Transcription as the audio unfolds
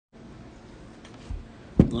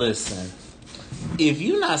Listen, if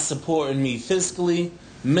you're not supporting me physically,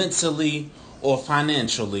 mentally, or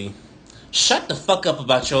financially, shut the fuck up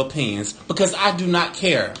about your opinions because I do not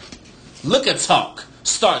care. Liquor Talk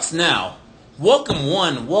starts now.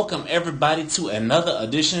 Welcome everybody to another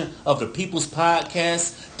edition of the People's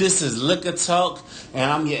Podcast. This is Liquor Talk, and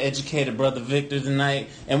I'm your educated brother Victor tonight,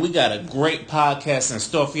 and we got a great podcast in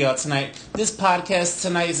store for y'all tonight. This podcast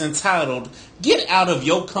tonight is entitled, Get Out of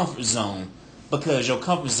Your Comfort Zone, because your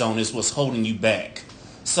comfort zone is what's holding you back.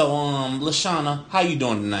 So, LaShawna, how you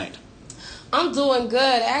doing tonight? I'm doing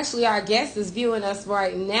good. Actually, our guest is viewing us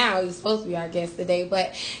right now. He's supposed to be our guest today.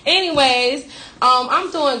 But anyways,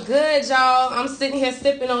 I'm doing good, y'all. I'm sitting here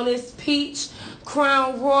sipping on this peach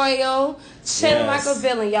Crown Royal, chilling like a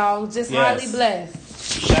villain, y'all. I'm just highly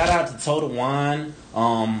blessed. Shout out to Total Wine.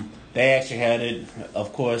 They actually had it.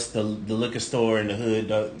 Of course, the liquor store in the hood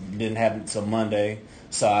didn't have it until Monday.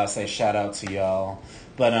 So I say shout out to y'all.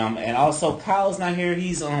 But and also Kyle's not here.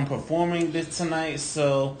 He's performing this tonight.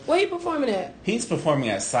 So where you performing at? He's performing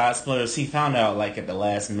at Side Splitters. He found out like at the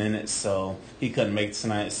last minute, so he couldn't make it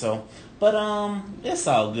tonight. So, but it's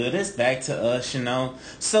all good. It's back to us, you know.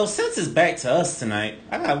 So since it's back to us tonight,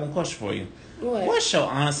 I got one question for you. What? What's your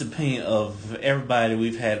honest opinion of everybody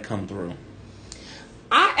we've had come through?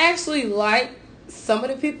 I actually like some of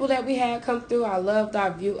the people that we had come through. I loved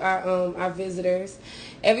our visitors.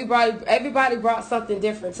 Everybody brought something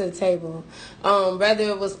different to the table. Whether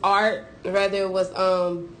it was art, whether it was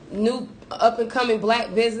new up and coming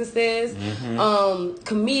black businesses,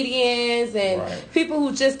 comedians, and people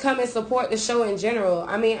who just come and support the show in general.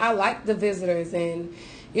 I mean, I like the visitors, and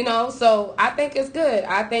you know, so I think it's good.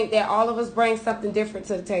 I think that all of us bring something different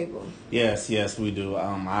to the table. Yes, we do.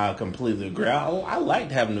 I completely agree. I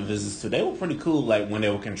liked having the visitors too. They were pretty cool, like when they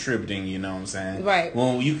were contributing, you know what I'm saying? Right.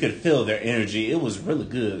 When you could feel their energy, it was really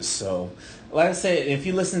good. So, like I said, if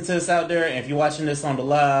you listen to this out there, and if you're watching this on the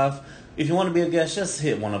live, if you want to be a guest, just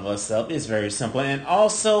hit one of us up. It's very simple. And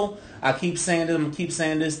also, I keep saying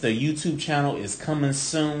this, the YouTube channel is coming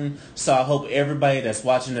soon. So I hope everybody that's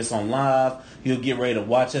watching this on live, you'll get ready to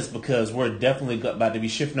watch us because we're definitely about to be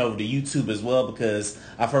shifting over to YouTube as well because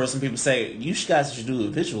I've heard some people say, you guys should do it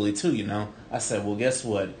visually too, you know. I said, well, guess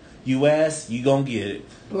what? You ask, you gonna get it.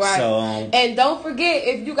 Right. So, and don't forget,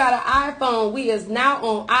 if you got an iPhone, we is now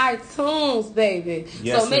on iTunes, baby.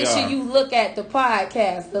 Yes, so make sure you look at the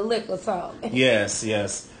podcast, the Liquor Talk.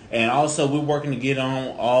 Yes. And also, we're working to get on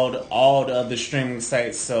all the other streaming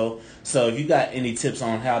sites. So if you got any tips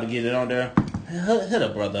on how to get it on there, hit a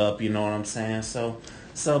brother up. You know what I'm saying?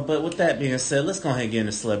 But with that being said, let's go ahead and get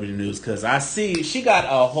into celebrity news because I see she got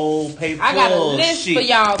a whole paper. I got a list for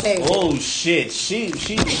y'all, baby. Oh shit, she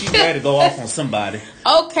ready to go off on somebody.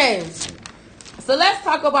 Okay. So let's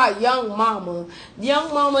talk about Young Mama.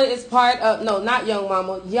 Young Mama is part of not Young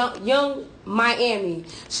Mama. Young Miami.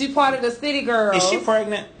 She part of the City Girls. Is she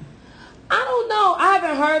pregnant? I don't know. I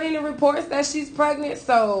haven't heard any reports that she's pregnant,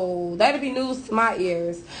 so that'll be news to my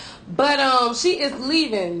ears. But she is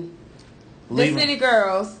leaving the City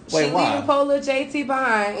Girls. Wait, why? Leaving Pola JT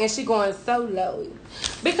behind, and she going solo.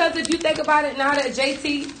 Because if you think about it, now that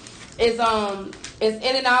JT is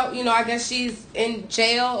in and out, you know, I guess she's in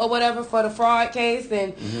jail or whatever for the fraud case,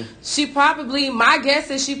 and she probably, my guess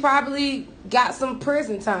is she probably got some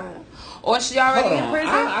prison time. Or she already in prison?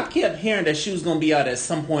 I kept hearing that she was going to be out at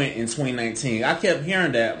some point in 2019. I kept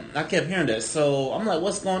hearing that. So I'm like,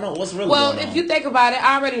 what's going on? What's really going on? Well, if you think about it,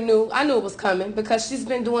 I knew it was coming because she's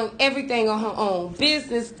been doing everything on her own.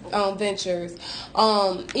 Business ventures,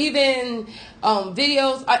 even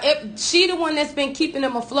videos. She the one that's been keeping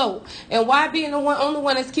them afloat. And why being the only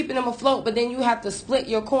one that's keeping them afloat, but then you have to split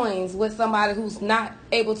your coins with somebody who's not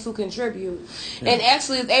able to contribute. Yeah. And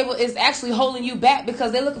actually is actually holding you back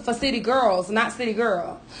because they're looking for City Girls, not City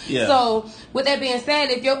Girl. Yeah. So with that being said,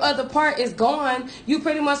 if your other part is gone, you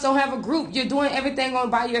pretty much don't have a group. You're doing everything on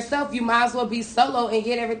by yourself. You might as well be solo and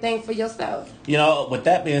get everything for yourself. You know, with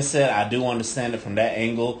that being said, I do understand it from that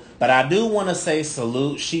angle, but I do want to say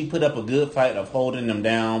salute. She put up a good fight of holding them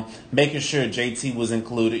down, making sure JT was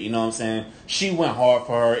included. You know what I'm saying? She went hard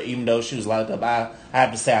for her, even though she was locked up. I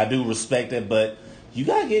have to say I do respect it, but you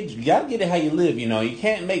gotta get it how you live. You know, you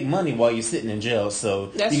can't make money while you're sitting in jail, so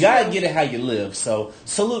that's you gotta true. get it how you live. So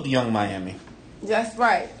salute to Young Miami. That's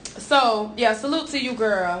right. So yeah, salute to you,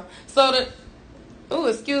 girl.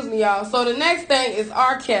 Excuse me, y'all. So the next thing is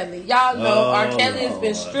R. Kelly. Y'all know R. Kelly has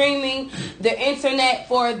been streaming the internet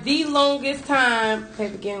for the longest time.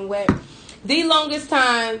 Paper getting wet. The longest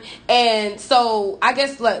time. And so I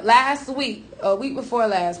guess last week, a week before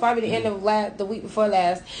last, probably the end of the week before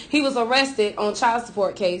last, he was arrested on child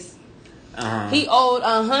support case. He owed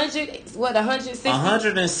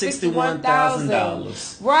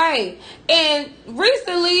 $161,000. Right. And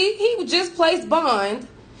recently he just placed bond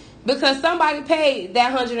because somebody paid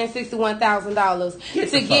that $161,000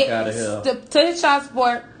 to get out of here. to his child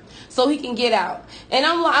support so he can get out. And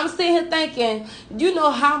I'm sitting here thinking, you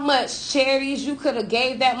know how much charities you could have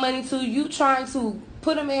gave that money to? You trying to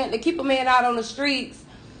keep a man out on the streets.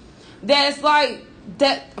 That's like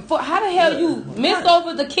that. How the hell you miss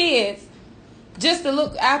over the kids just to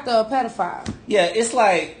look after a pedophile? Yeah, it's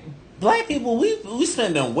like black people, we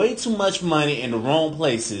spending way too much money in the wrong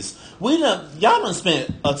places. Y'all done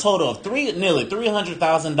spent a total of nearly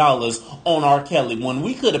 $300,000 on R. Kelly when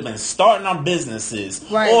we could have been starting our businesses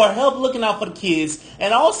or help looking out for the kids,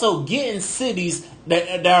 and also getting cities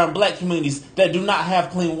that are in black communities that do not have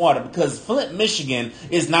clean water, because Flint, Michigan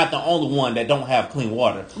is not the only one that don't have clean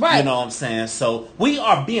water. Right. You know what I'm saying? So we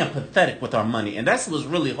are being pathetic with our money, and that's what's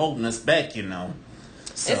really holding us back, you know.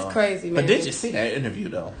 So, it's crazy, man. But did you see that interview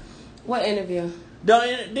though? What interview?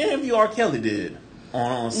 The interview R. Kelly did.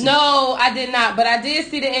 No, I did not. But I did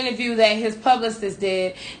see the interview that his publicist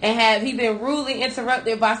did, and he been rudely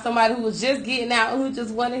interrupted by somebody who was just getting out, who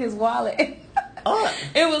just wanted his wallet.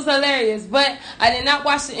 It was hilarious. But I did not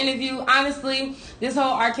watch the interview. Honestly, this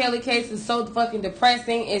whole R. Kelly case is so fucking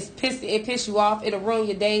depressing. It piss you off. It'll ruin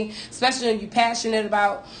your day, especially if you're passionate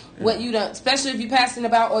about what you done, especially if you're passionate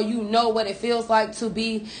about, or you know what it feels like to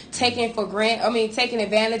be taken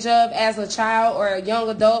advantage of as a child or a young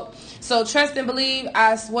adult. So trust and believe.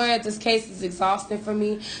 I swear this case is exhausting for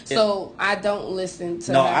me. So I don't listen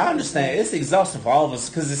to. No, I understand. It's exhausting for all of us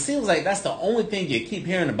because it seems like that's the only thing you keep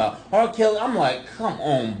hearing about. R. Kelly. I'm like, come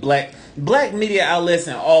on, black media outlets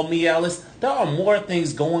and all media outlets. There are more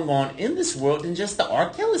things going on in this world than just the R.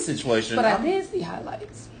 Kelly situation. But I did see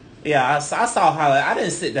highlights. Yeah, I saw highlights. I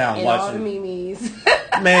didn't sit down and watch all the memes.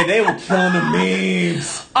 Man, they were killing the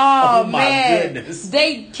memes. Oh my man, goodness.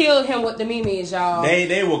 They killed him with the memes, y'all.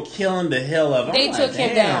 They were killing the hell of him. They took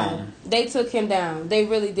him down. They took him down. They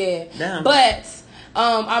really did. Damn. But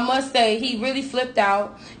I must say, he really flipped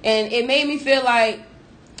out, and it made me feel like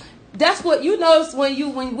that's what you noticed when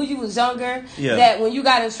you was younger. Yeah. That when you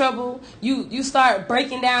got in trouble, you start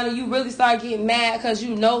breaking down and you really start getting mad because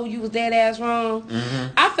you know you was dead ass wrong.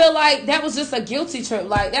 Mm-hmm. I feel like that was just a guilty trip.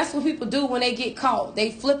 Like that's what people do when they get caught.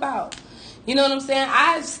 They flip out. You know what I'm saying?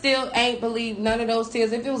 I still ain't believe none of those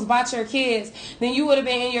tears. If it was about your kids, then you would have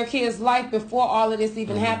been in your kids' life before all of this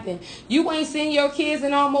even happened. You ain't seen your kids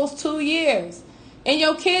in almost 2 years, and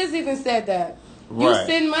your kids even said that. You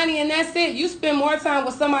spend money and that's it. You spend more time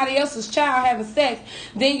with somebody else's child having sex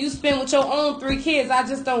than you spend with your own 3 kids. I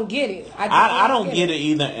just don't get it. I don't get it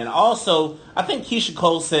either. And also, I think Keisha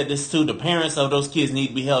Cole said this too. The parents of those kids need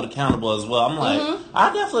to be held accountable as well. I'm like,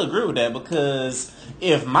 I definitely agree with that, because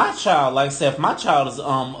if my child, like I said, if my child is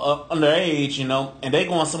underage, you know, and they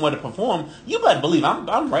going somewhere to perform, you better believe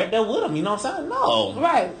I'm right there with them. You know what I'm saying? No.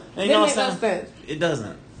 Right. And you know what I'm saying? It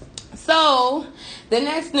doesn't. So, the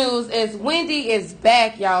next news is Wendy is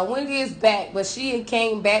back, y'all. Wendy is back, but she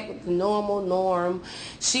came back with the normal norm.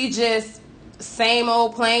 She just same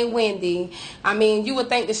old plain Wendy. I mean, you would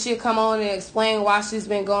think that she'd come on and explain why she's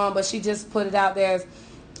been gone, but she just put it out there as,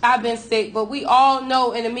 I've been sick. But we all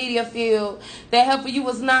know in the media field that Heifer, you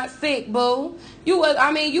was not sick, boo.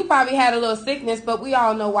 You probably had a little sickness, but we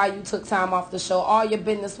all know why you took time off the show. All your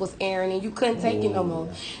business was airing and you couldn't take it no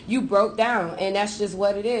more. You broke down, and that's just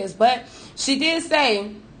what it is. But she did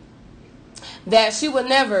say that she would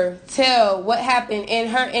never tell what happened in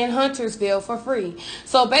Huntersville for free.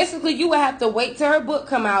 So basically, you would have to wait till her book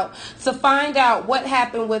come out to find out what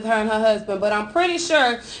happened with her and her husband. But I'm pretty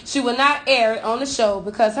sure she will not air it on the show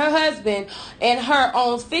because her husband and her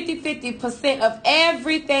owns 50% of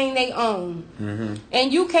everything they own. Mm-hmm.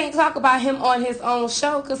 And you can't talk about him on his own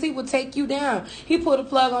show because he would take you down. He put a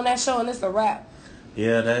plug on that show and it's a wrap.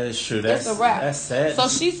 Yeah, that is true. It's a wrap. That's sad. So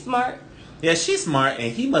she's smart. Yeah, she's smart,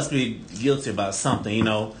 and he must be guilty about something, you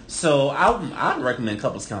know. So I'd recommend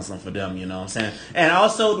couples counseling for them, you know what I'm saying? And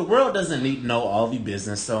also, the world doesn't need to know all the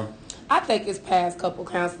business, so. I think it's past couple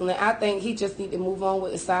counseling. I think he just need to move on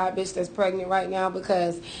with the side bitch that's pregnant right now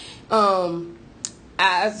because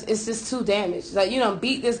it's just too damaged. Like, you done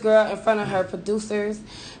beat this girl in front of her producers,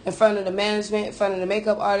 in front of the management, in front of the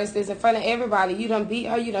makeup artists, in front of everybody. You done beat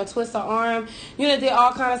her, you done twist her arm, you done did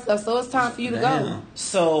all kind of stuff. So it's time for you to go.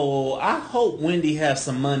 So I hope Wendy has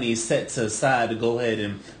some money set to aside to go ahead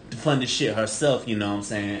and fund this shit herself, you know what I'm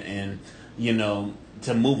saying? And, you know,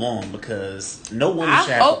 to move on because no woman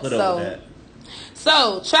should have to put up with that.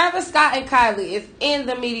 So, Travis Scott and Kylie is in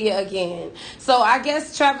the media again. So, I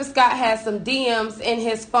guess Travis Scott has some DMs in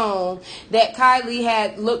his phone that Kylie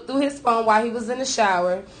had looked through his phone while he was in the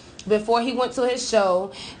shower before he went to his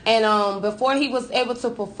show. And before he was able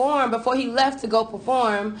to perform, before he left to go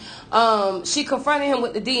perform, she confronted him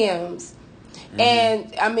with the DMs.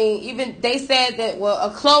 And, I mean, even they said that, well,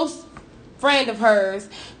 a close friend of hers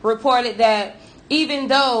reported that even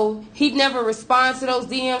though he never responded to those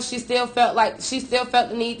DMs, she still felt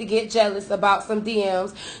the need to get jealous about some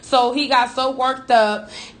DMs. So he got so worked up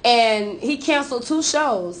and he canceled 2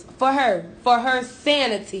 shows for her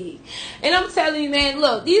sanity. And I'm telling you, man,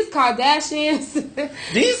 look, these Kardashians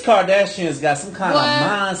got some kind of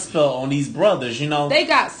mind spell on these brothers, you know. They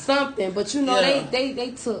got something, but you know,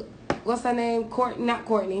 they took, what's her name? Not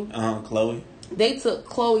Courtney. Khloe. They took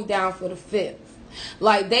Khloe down for the 5th.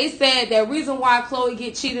 Like, they said the reason why Khloe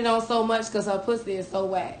get cheated on so much because her pussy is so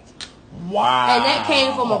whack. Wow. And that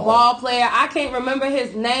came from a ball player. I can't remember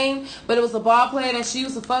his name, but it was a ball player that she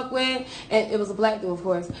used to fuck with, and it was a black dude, of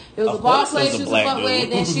course. It was a ball player she used to fuck with.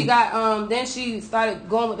 Then she got then she started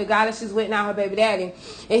going with the guy that she's with now, her baby daddy.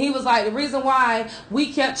 And he was like, the reason why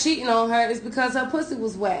we kept cheating on her is because her pussy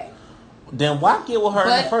was whack. Then why get with her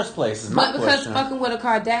in the first place? But because fucking with a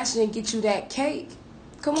Kardashian get you that cake.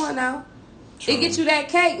 Come on now. True. It gets you that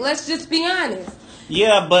cake. Let's just be honest.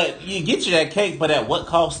 Yeah, but you get you that cake, but at what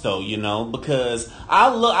cost though? You know, because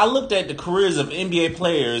I looked at the careers of NBA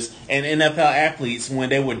players and NFL athletes when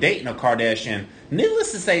they were dating a Kardashian.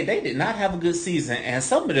 Needless to say, they did not have a good season, and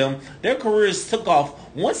some of them, their careers took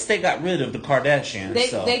off once they got rid of the Kardashians.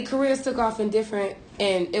 Their careers took off in different,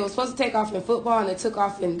 and it was supposed to take off in football, and it took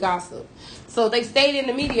off in gossip. So they stayed in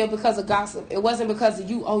the media because of gossip. It wasn't because of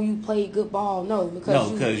you played good ball. No,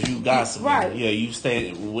 because you gossip. Right. Yeah, you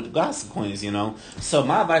stayed with the gossip queens, you know. So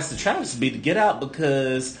my advice to Travis would be to get out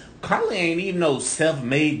because Kylie ain't even no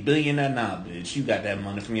self-made billionaire now, bitch. You got that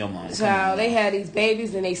money from your mom. Child, they had these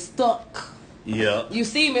babies and they stuck. Yeah. You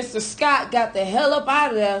see, Mr. Scott got the hell up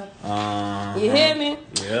out of there. You hear me?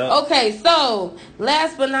 Yeah. Okay, so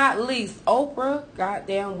last but not least, Oprah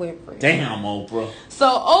goddamn Winfrey. Damn, Oprah. So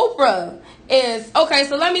Oprah is okay.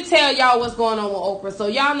 So let me tell y'all what's going on with Oprah. So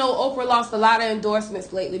y'all know Oprah lost a lot of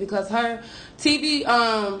endorsements lately because her TV,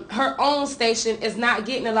 her own station is not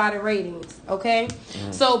getting a lot of ratings. Okay,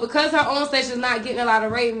 so because her own station is not getting a lot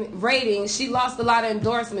of ratings, she lost a lot of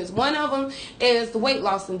endorsements. One of them is the weight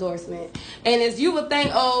loss endorsement. And as you would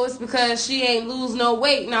think, oh, it's because she ain't lose no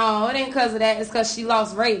weight. No, it ain't because of that. It's because she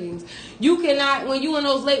lost ratings. You cannot, when you in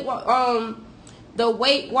those the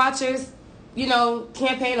Weight Watchers, you know,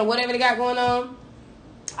 campaign or whatever they got going on,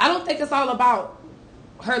 I don't think it's all about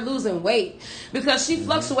her losing weight because she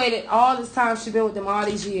fluctuated all this time she been with them all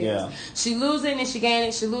these years. Yeah. She losing and she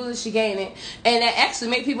gaining, she losing, she gaining, and that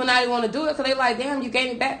actually make people not even want to do it because they like, damn, you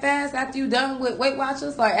gaining back fast after you done with Weight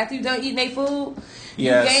Watchers, like after you done eating their food,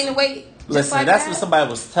 yes. You gaining weight. Listen, like that's that? what somebody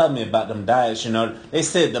was telling me about them diets. You know, they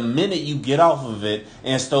said the minute you get off of it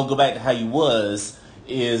and still go back to how you was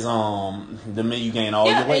is the minute you gain all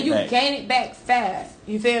your weight and you back. gain it back fast.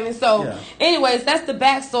 You feel me? So, anyways, that's the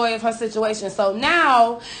backstory of her situation. So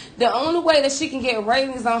now, the only way that she can get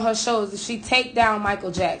ratings on her show is if she take down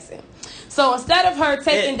Michael Jackson. So instead of her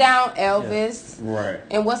taking down Elvis, right,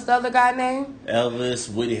 and what's the other guy name? Elvis,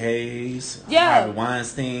 Woody Hayes, Harvey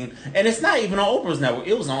Weinstein, and it's not even on Oprah's network.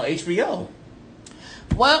 It was on HBO.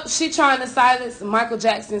 Well, she's trying to silence Michael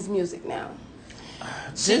Jackson's music now.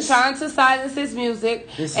 She's trying to silence his music,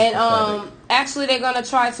 and actually they're gonna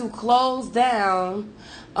try to close down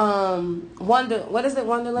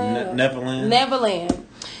Wonderland? Neverland.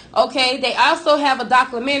 Okay, they also have a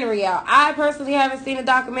documentary out. I personally haven't seen a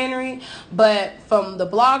documentary, but from the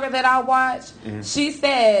blogger that I watched, she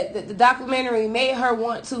said that the documentary made her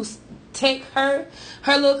want to take her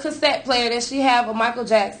little cassette player that she have of Michael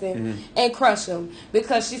Jackson and crush him,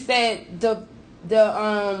 because she said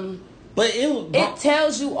it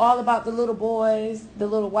tells you all about the little boys, the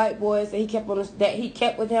little white boys that he kept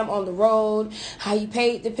with him on the road, how he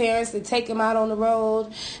paid the parents to take him out on the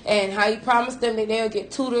road, and how he promised them that they'll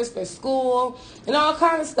get tutors for school and all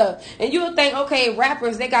kind of stuff. And you would think, okay,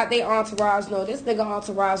 rappers, they got their entourage. No, this nigga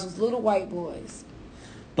entourage was little white boys.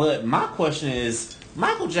 But my question is,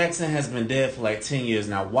 Michael Jackson has been dead for like 10 years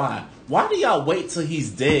now. Why? Why do y'all wait till he's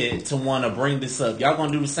dead to want to bring this up? Y'all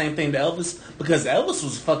gonna do the same thing to Elvis? Because Elvis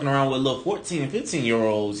was fucking around with little 14 and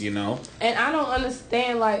 15-year-olds, you know? And I don't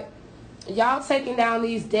understand, like, y'all taking down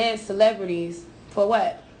these dead celebrities for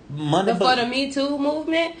what? For the Me Too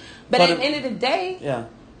movement? But at the end of the day... Yeah.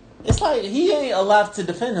 It's like he ain't allowed to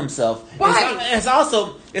defend himself. Right. It's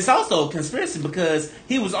also a conspiracy because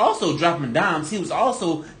he was also dropping dimes. He was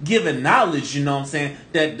also giving knowledge. You know what I'm saying?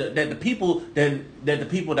 That the people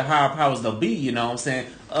the higher powers they'll be. You know what I'm saying?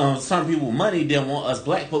 Some people with money didn't want us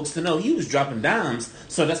black folks to know he was dropping dimes.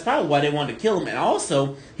 So that's probably why they wanted to kill him. And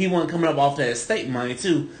also he wasn't coming up off that estate money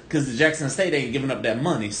too, because the Jackson estate ain't giving up that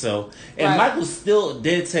money. So and Michael's still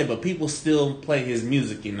dead today, but people still play his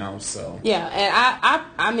music. You know. So yeah, and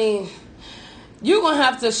I mean. You're going to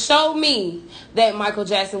have to show me that Michael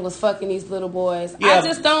Jackson was fucking these little boys. Yeah. I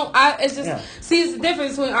just don't. See, it's the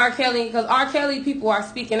difference between R. Kelly, because R. Kelly people are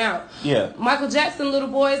speaking out. Yeah. Michael Jackson little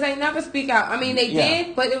boys ain't never speak out. I mean, they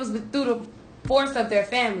did, but it was through the force of their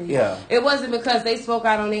family. Yeah. It wasn't because they spoke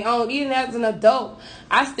out on their own. Even as an adult,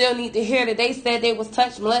 I still need to hear that they said they was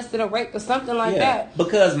touched, molested, or raped, or something like that.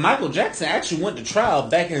 Because Michael Jackson actually went to trial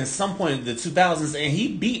back in some point in the 2000s, and he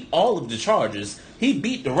beat all of the charges. He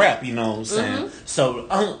beat the rap, you know what I'm saying? Mm-hmm. So,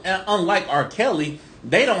 unlike R. Kelly,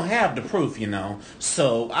 they don't have the proof, you know.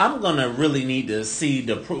 So, I'm going to really need to see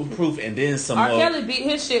the proof and then some more. R. Kelly beat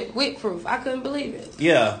his shit with proof. I couldn't believe it.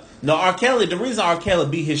 Yeah. No, R. Kelly, the reason R. Kelly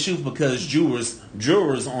beat his shoe because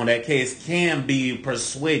jurors on that case can be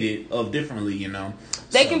persuaded of differently, you know.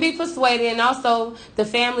 They can be persuaded, and also the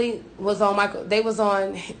family was on Michael. They was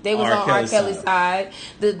on R. Kelly's side.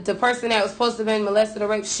 The person that was supposed to have been molested or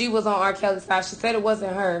raped, she was on R. Kelly's side. She said it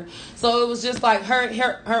wasn't her, so it was just like her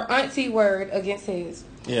auntie word against his.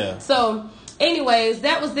 Yeah. So, anyways,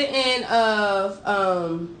 that was the end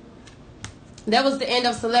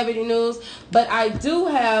of celebrity news. But I do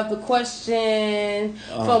have the question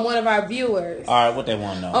from one of our viewers. All right, what they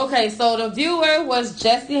want to know? Okay, so the viewer was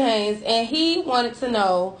Jesse Haynes, and he wanted to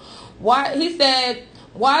know why. He said,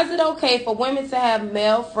 "Why is it okay for women to have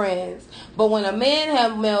male friends, but when a man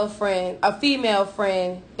have a female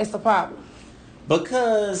friend, it's a problem?"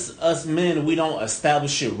 Because us men, we don't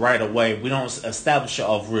establish it right away. We don't establish it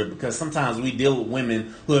off rip because sometimes we deal with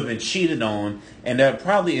women who have been cheated on and they're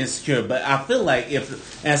probably insecure. But I feel like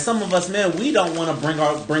and some of us men, we don't want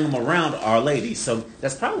to bring them around our ladies. So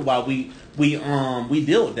that's probably why we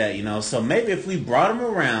deal with that, you know. So maybe if we brought them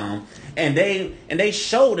around and they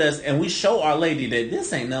showed us and we show our lady that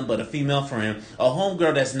this ain't nothing but a female friend, a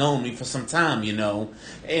homegirl that's known me for some time, you know.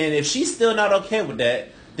 And if she's still not okay with that,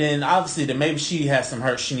 then obviously then maybe she has some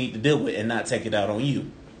hurt she need to deal with and not take it out on you.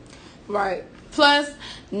 Right. Plus,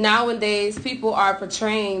 nowadays, people are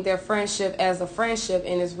portraying their friendship as a friendship,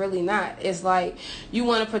 and it's really not. It's like you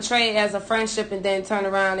want to portray it as a friendship and then turn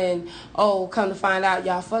around and, come to find out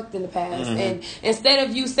y'all fucked in the past. Mm-hmm. And instead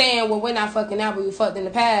of you saying, well, we're not fucking now, but we fucked in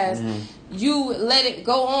the past, you let it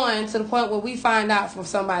go on to the point where we find out from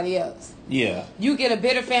somebody else. Yeah. You get a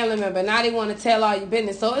bitter family member. Now they want to tell all your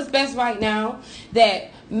business. So it's best right now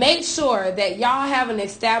that make sure that y'all have an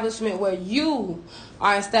establishment where you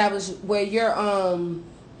are established, where your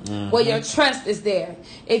where your trust is there.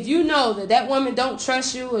 If you know that woman don't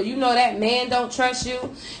trust you, or you know that man don't trust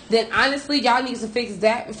you, then honestly y'all need to fix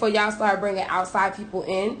that before y'all start bringing outside people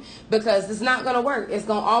in, because it's not gonna work. It's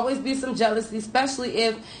gonna always be some jealousy, especially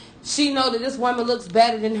if she know that this woman looks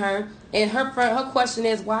better than her, and her question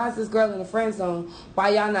is, why is this girl in the friend zone? Why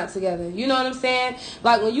y'all not together? You know what I'm saying?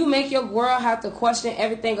 Like, when you make your girl have to question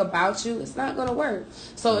everything about you, it's not gonna work.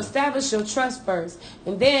 So establish your trust first,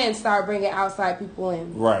 and then start bringing outside people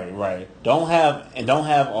in. Right. Don't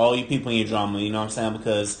have all you people in your drama. You know what I'm saying?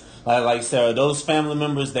 Because like Sarah, those family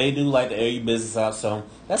members, they do like to air your business out. So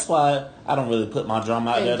that's why I don't really put my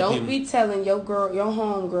drama out there. Don't be telling your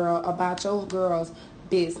home girl about your girl's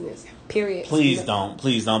business, period. Please don't,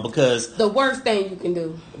 because the worst thing you can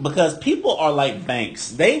do. Because people are like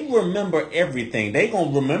banks. They remember everything. They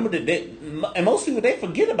gonna remember and most people, they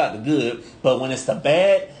forget about the good, but when it's the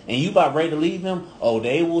bad and you about ready to leave them,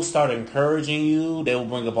 they will start encouraging you. They will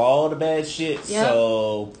bring up all the bad shit. Yep.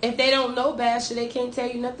 So if they don't know bad shit, they can't tell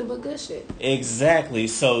you nothing but good shit. Exactly.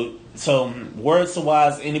 So words to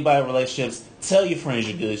wise, anybody in relationships, tell your friends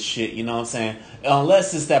your good shit, you know what I'm saying?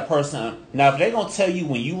 Unless it's that person. Now, if they're going to tell you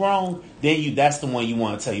when you wrong, then that's the one you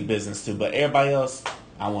want to tell your business to. But everybody else,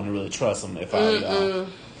 I want to really trust them if I Nope.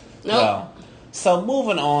 Well, so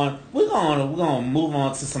moving on, we're gonna move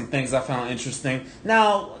on to some things I found interesting.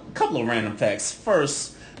 Now, a couple of random facts.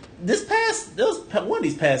 First, one of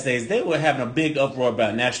these past days, they were having a big uproar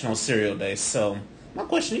about National Cereal Day. So, my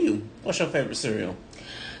question to you, what's your favorite cereal?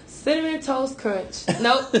 Cinnamon Toast Crunch.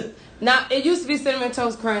 Nope. Now, it used to be Cinnamon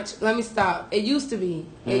Toast Crunch. Let me stop. It used to be.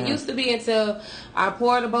 It used to be until I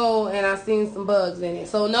poured a bowl and I seen some bugs in it.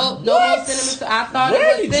 So, no more cinnamon. I thought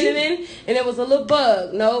it was cinnamon and it was a little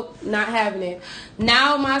bug. Nope, not having it.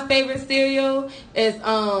 Now, my favorite cereal is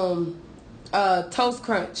Toast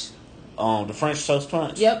Crunch. The French Toast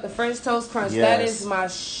Crunch. Yep, the French Toast Crunch. Yes. That is my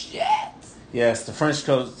shit. Yes, the French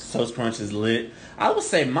Toast Crunch is lit. I would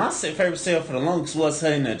say my favorite cereal for the longest was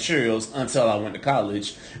Honey Nut Cheerios until I went to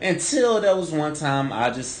college. Until there was one time I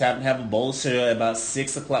just happened to have a bowl of cereal at about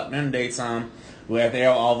 6 o'clock during the daytime, where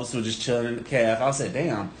all of us were just chilling in the caf. I said,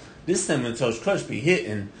 damn, this Cinnamon Toast Crunch be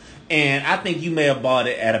hitting. And I think you may have bought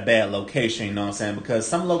it at a bad location, you know what I'm saying? Because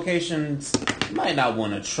some locations you might not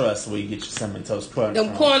want to trust where you get your Cinnamon Toast Crunch Them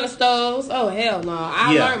from. corner stores? Oh, hell no.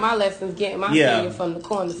 I learned my lessons getting my cereal from the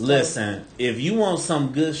corner store. Listen, if you want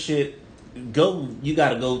some good shit, you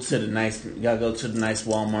gotta go to the nice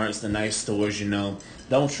Walmarts, the nice stores, you know.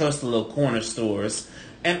 Don't trust the little corner stores.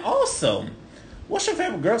 And also, what's your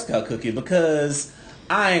favorite Girl Scout cookie? Because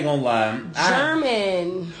I ain't gonna lie.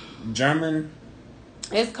 German?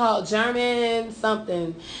 It's called German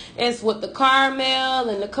something. It's with the caramel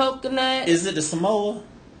and the coconut. Is it the Samoa?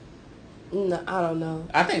 No, I don't know.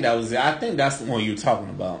 I think that's the one you're talking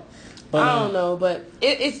about. But, I don't know, but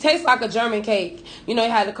it tastes like a German cake. You know,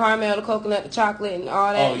 you had the caramel, the coconut, the chocolate, and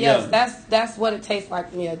all that. Oh, yeah. Yes, that's what it tastes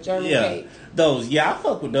like to me, a German cake. Those, I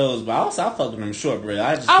fuck with those, but also I fuck with them shortbread.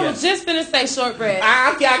 I was just finna say shortbread.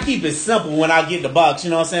 I keep it simple when I get the box, you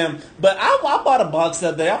know what I'm saying? But I bought a box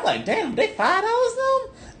up there. I'm like, damn, they $5 now?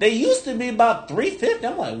 They used to be about $3.50.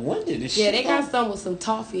 I'm like, when did this shit Yeah, they got some with some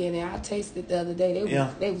toffee in there. I tasted the other day.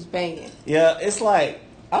 They was banging. Yeah, it's like,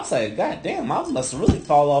 I was like, God damn, I must really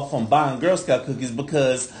fall off from buying Girl Scout cookies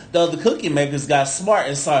because the other cookie makers got smart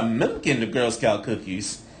and started mimicking the Girl Scout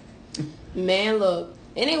cookies. Man, look.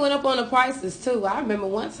 And they went up on the prices, too. I remember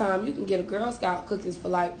one time you can get a Girl Scout cookies for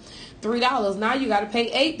like $3. Now you got to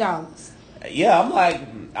pay $8. Yeah, I'm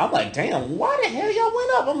like, damn, why the hell y'all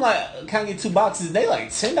went up? I'm like, can I get 2 boxes? They like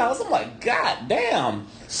 $10. I'm like, God damn.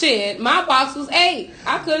 Shit, my box was $8.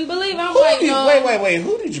 I couldn't believe it. I was no. Wait,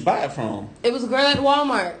 who did you buy it from? It was a girl at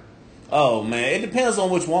Walmart. Oh, man, it depends on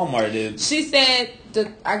which Walmart it is. She said,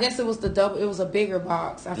 I guess it was it was a bigger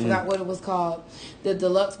box. I forgot what it was called. The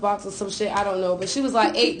deluxe box or some shit, I don't know. But she was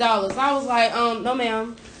like $8. I was like, no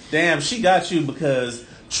ma'am. Damn, she got you because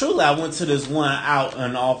truly I went to this one out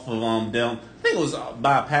and off of them. I think it was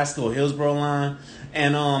by Pasco Hillsborough line.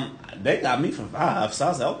 And they got me for $5. So I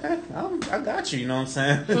was like, okay, I got you, you know what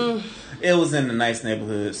I'm saying? It was in a nice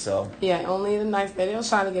neighborhood, so. Yeah, only in a nice neighborhood. They was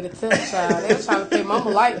trying to get a tip, child. They was trying to pay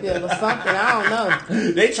mama light bill or something. I don't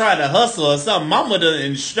know. They tried to hustle or something. Mama done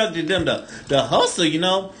instructed them to hustle, you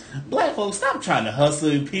know. Black folks, stop trying to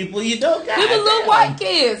hustle people. You don't got They the little white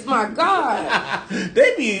kids, my God.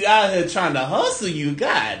 They be out here trying to hustle you,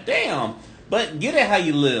 god damn. But get it how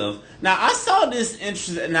you live. Now I saw this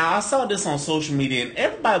on social media, and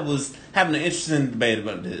everybody was having an interesting debate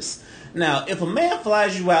about this. Now, if a man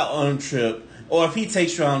flies you out on a trip, or if he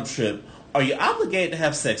takes you on a trip, are you obligated to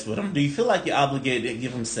have sex with him? Do you feel like you're obligated to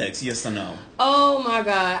give him sex? Yes or no? Oh my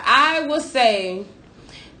God, I would say,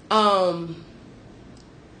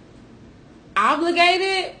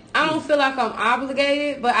 obligated. I don't feel like I'm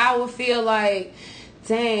obligated, but I would feel like,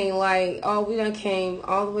 dang, like, oh, we done came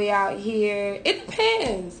all the way out here. It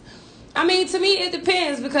depends. I mean, to me, it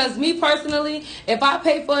depends because me personally, if I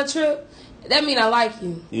pay for a trip, that mean I like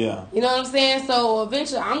you. Yeah. You know what I'm saying? So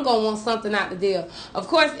eventually, I'm gonna want something out the deal. Of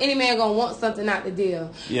course, any man gonna want something out the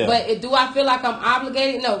deal. Yeah. But do I feel like I'm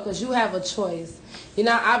obligated? No, because you have a choice. You're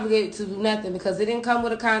not obligated to do nothing because it didn't come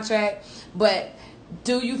with a contract. But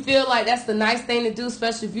do you feel like that's the nice thing to do,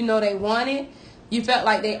 especially if you know they want it? You felt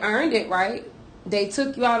like they earned it, right? They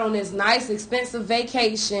took you out on this nice, expensive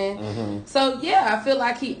vacation. Mm-hmm. So, yeah, I feel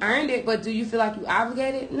like he earned it, but do you feel like you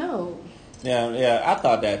obligated? No. Yeah, I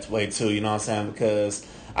thought that way too, you know what I'm saying? Because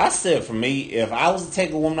I said for me, if I was to take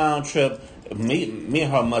a woman on a trip, me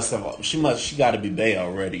and her she got to be bae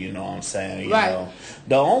already, you know what I'm saying? You right. know?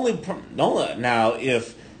 The only now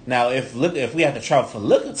if we have to travel for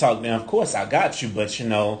liquor talk, then of course I got you, but you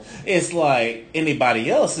know, it's like anybody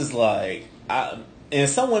else is like, and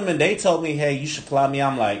some women, they told me, hey, you should fly me.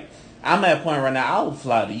 I'm like, I'm at a point right now, I will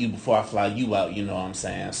fly to you before I fly you out, you know what I'm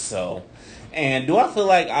saying? So, and do I feel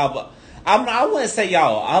like I wouldn't say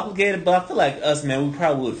y'all are obligated, but I feel like us, man, we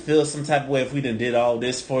probably would feel some type of way if we did all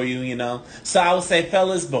this for you, you know? So I would say,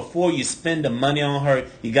 fellas, before you spend the money on her,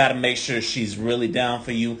 you got to make sure she's really down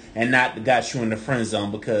for you and not got you in the friend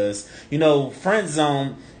zone because, you know, the friend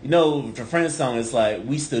zone is like,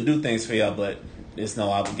 we still do things for y'all, but there's no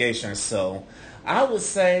obligation. So I would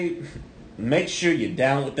say make sure you're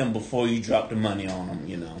down with them before you drop the money on them,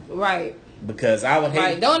 you know? Right. Because I would hate...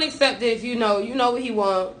 Right. Don't accept it if you know what he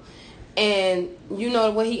wants. And you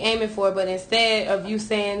know what he aiming for, but instead of you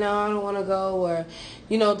saying, no, I don't want to go, or,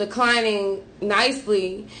 declining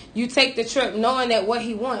nicely, you take the trip knowing that what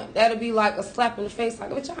he want. That'll be like a slap in the face.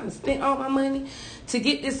 Like, I'm trying to spend all my money to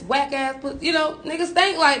get this whack ass. Niggas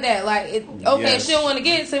think like that. Like, yes. She don't want to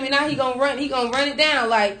get it to me. Now he gonna run it down.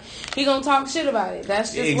 Like, he gonna talk shit about it.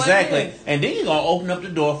 That's just exactly. What it is. And then you're gonna open up the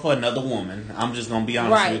door for another woman. I'm just gonna be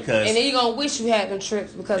honest right. with you, because and then you're gonna wish you had them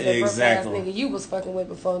trips because that broke ass nigga you was fucking with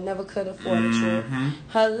before never could afford a trip.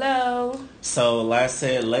 Hello. So, like I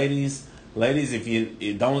said, ladies, if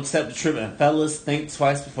you don't accept the trip, and fellas, think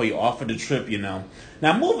twice before you offer the trip, Now,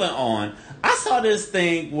 moving on, I saw this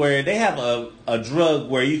thing where they have a drug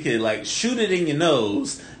where you could, like, shoot it in your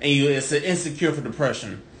nose, and it's an insecure for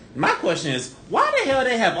depression. My question is, why the hell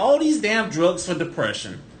they have all these damn drugs for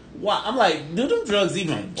depression? Why? I'm like, do them drugs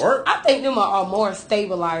even work? I think them are more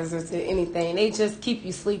stabilizers than anything. They just keep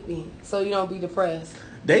you sleepy so you don't be depressed.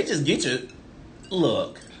 They just get you...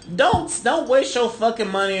 Look... Don't waste your fucking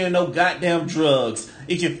money on no goddamn drugs.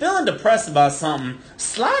 If you're feeling depressed about something,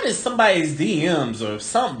 slide in somebody's DMs or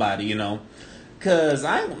somebody, Cause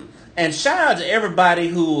and shout out to everybody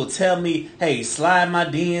who will tell me, hey, slide my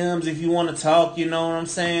DMs if you want to talk, you know what I'm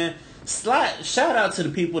saying? Shout out to the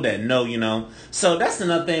people that know, So that's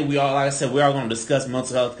another thing like I said, we are going to discuss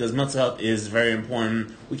mental health, because mental health is very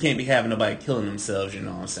important. We can't be having nobody killing themselves, you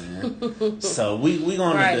know what I'm saying? So we're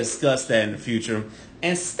going to discuss that in the future.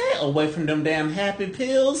 And stay away from them damn happy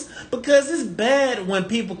pills, because it's bad when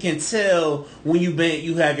people can tell when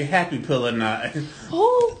you have your happy pill or not.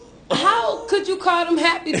 How could you call them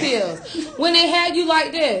happy pills when they had you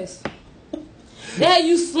like this? They had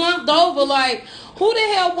you slumped over. Like, who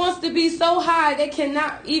the hell wants to be so high they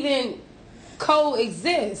cannot even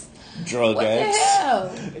coexist? Drug addicts.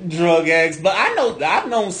 What the hell? Drug addicts. But I've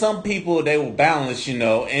known some people, they will balance, and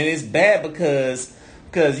it's bad because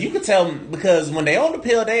you can tell, because when they on the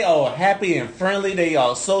pill, they all happy and friendly, they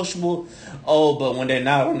all sociable. But when they're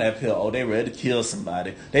not on that pill, they ready to kill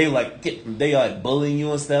somebody. They like bullying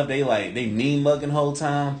you and stuff. They mean mugging the whole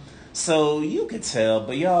time. So you can tell,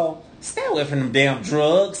 but y'all stay away from them damn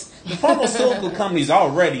drugs. The pharmaceutical companies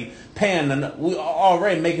already we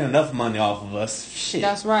already making enough money off of us. Shit.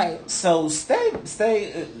 That's right. So stay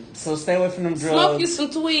away from them drugs. Smoke you some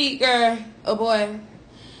tweed, girl. Oh boy.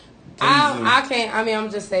 I can't. I mean, I'm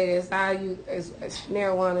just say this.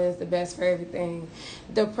 Marijuana is the best for everything.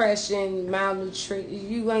 Depression,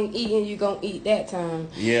 malnutrition. You ain't eating, you gonna eat that time.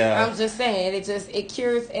 Yeah. I'm just saying, it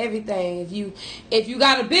cures everything. If you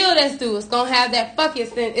got a bill that's due, it's gonna have that fucking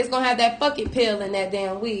pill in that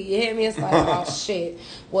damn weed. You hear me? It's like, oh shit.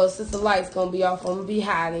 Well, since the light's gonna be off, I'm gonna be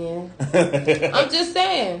high then. I'm just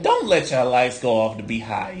saying. Don't let your lights go off to be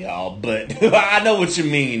high, y'all. But I know what you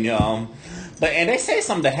mean, y'all. And they say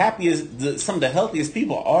some of the healthiest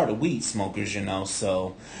people are the weed smokers,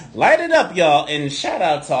 So light it up, y'all, and shout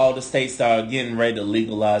out to all the states that are getting ready to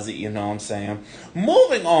legalize it. You know what I'm saying?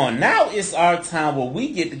 Moving on, now it's our time where we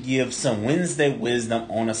get to give some Wednesday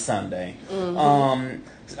wisdom on a Sunday.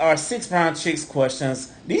 Mm-hmm. Our 6-pound chicks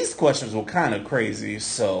questions. These questions were kind of crazy,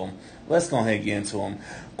 so let's go ahead and get into them.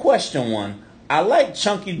 Question 1: I like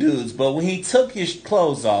chunky dudes, but when he took his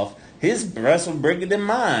clothes off, his breasts were bigger than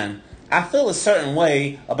mine. I feel a certain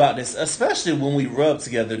way about this, especially when we rub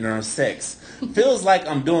together during sex. Feels like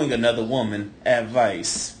I'm doing another woman.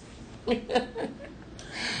 Advice. Baby,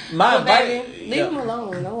 leave him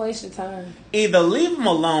alone. Don't waste your time. Either leave him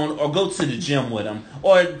alone or go to the gym with him.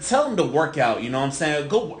 Or tell him to work out, you know what I'm saying?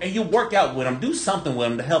 Go and you work out with him. Do something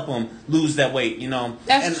with him to help him lose that weight,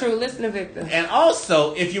 That's true. Listen to Victor. And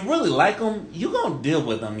also, if you really like him, you're going to deal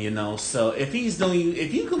with him, So if you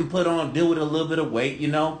can deal with a little bit of weight,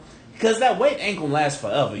 because that weight ain't gonna last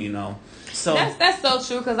forever, So that's so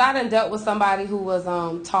true. Because I done dealt with somebody who was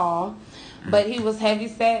tall, but he was heavy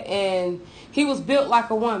set and he was built like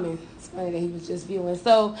a woman. It's funny that he was just viewing.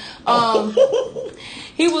 So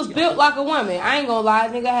he was built like a woman. I ain't gonna lie,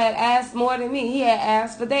 nigga had ass more than me. He had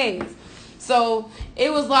ass for days. So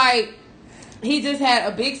it was like he just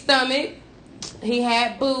had a big stomach. He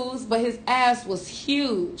had boobs, but his ass was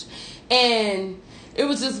huge, and it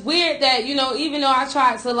was just weird that, even though I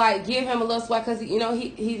tried to, give him a little swag, because, he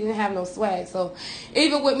didn't have no swag. So,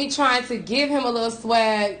 even with me trying to give him a little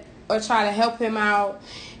swag or try to help him out,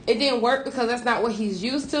 it didn't work because that's not what he's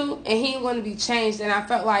used to, and he ain't going to be changed. And I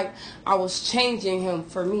felt like I was changing him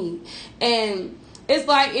for me. And it's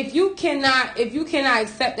like, if you cannot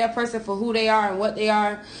accept that person for who they are and what they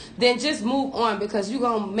are, then just move on, because you're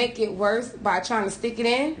going to make it worse by trying to stick it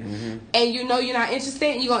in. Mm-hmm. And you're not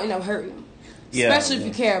interested, and you're going to end up hurting them. Especially if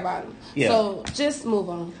you care about them. Yeah. So just move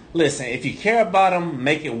on. Listen, if you care about them,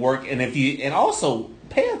 make it work. And also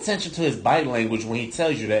pay attention to his body language when he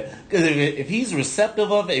tells you that. Because if he's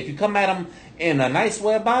receptive of it, if you come at him in a nice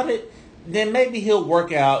way about it, then maybe he'll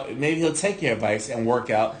work out. Maybe he'll take your advice and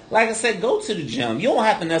work out. Like I said, go to the gym. You don't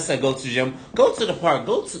have to necessarily go to the gym. Go to the park.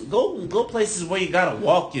 Go places where you gotta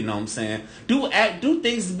walk. You know what I'm saying? Do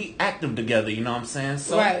things to be active together. You know what I'm saying?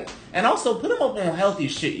 So, right. And also put him up on healthy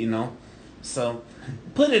shit. You know, so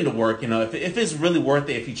put into work. You know, if it's really worth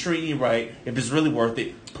it, if he treat you right, if it's really worth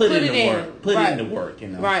it, put it into work. Put it into work. You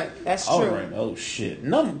know, right? That's true. All right. Oh shit.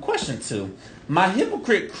 Question 2. My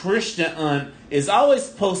hypocrite Christian aunt is always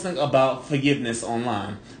posting about forgiveness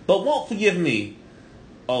online, but won't forgive me.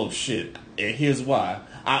 Oh shit. And here's why.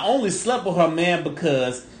 I only slept with her man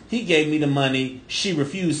because he gave me the money she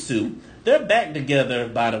refused to. They're back together,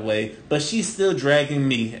 by the way, but she's still dragging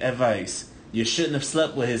me advice. You shouldn't have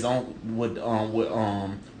slept with with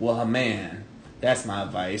her man. That's my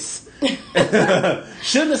advice.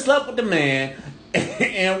 Shouldn't have slept with the man.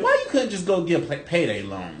 And why you couldn't just go get a payday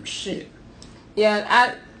loan? Shit.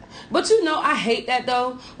 Yeah, but I hate that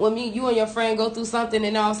though. When you and your friend go through something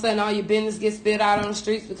and all of a sudden all your business gets spilled out on the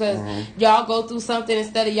streets because y'all go through something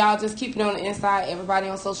instead of y'all just keeping it on the inside. Everybody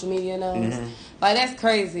on social media knows. Like, that's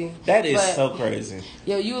crazy. That is so crazy.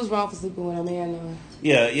 Yo, you was wrong for sleeping with a man though.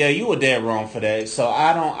 Yeah, you were dead wrong for that. So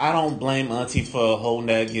I don't blame Auntie for holding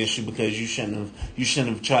that against you because you shouldn't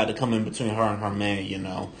have tried to come in between her and her man, you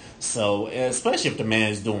know. So especially if the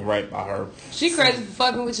man is doing right by her. She crazy for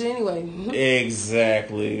fucking with you anyway.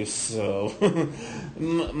 Exactly. So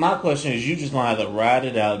my question is, you just gonna have to ride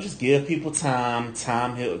it out. Just give people time.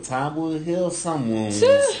 Time will heal some wounds.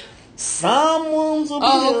 Some wounds will be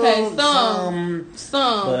healed.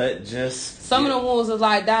 Some. But just... Some of the wounds are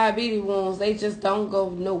like diabetes wounds. They just don't go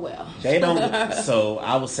nowhere. They don't. So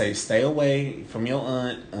I would say stay away from your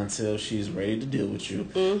aunt until she's ready to deal with you.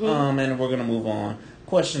 And we're going to move on.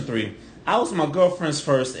 Question 3. I was my girlfriend's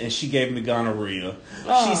first and she gave me gonorrhea.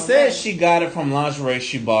 She said she got it from lingerie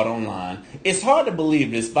she bought online. It's hard to believe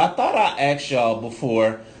this, but I thought I'd ask y'all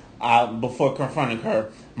before confronting her.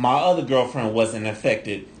 My other girlfriend wasn't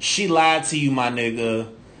affected. She lied to you, my nigga.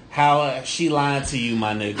 How she lied to you,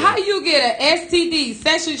 my nigga? How you get an STD,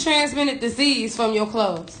 sexually transmitted disease, from your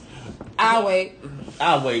clothes? I'll wait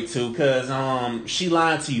too, cause she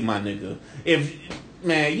lied to you, my nigga.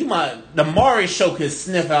 The Maury show could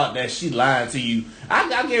sniff out that she lied to you.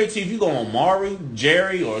 I guarantee if you go on Maury,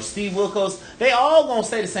 Jerry, or Steve Wilkos, they all gonna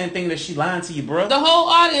say the same thing, that she lying to you, bro. The whole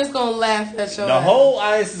audience gonna laugh at you. The whole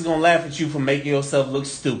audience is gonna laugh at you for making yourself look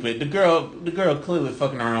stupid. The girl clearly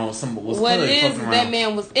fucking around with somebody. What it is that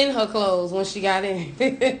man was in her clothes when she got in.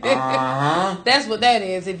 That's what that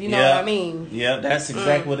is, if you know what I mean. Yeah, that's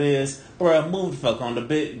exactly what it is. Bro, move the fuck on the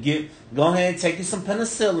bit. Go ahead and take you some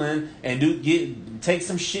penicillin and take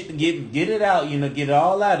some shit to get it out, you know, get it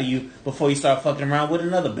all out of you before you start fucking around with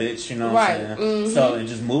another bitch, you know what I'm saying? So, and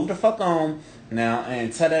just move the fuck on now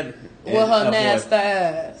and tell that... With her nasty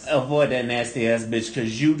ass. Avoid that nasty ass bitch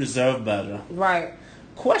because you deserve better. Right.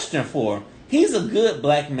 Question 4. He's a good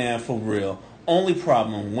black man for real. Only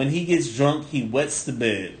problem, when he gets drunk, he wets the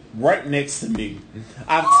bed right next to me.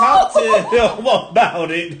 I've talked to him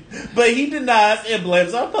about it, but he denies and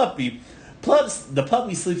blames our puppy. Plus, the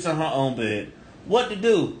puppy sleeps on her own bed. What to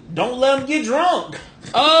do? Don't let him get drunk.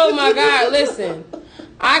 Oh my God, listen.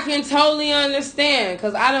 I can totally understand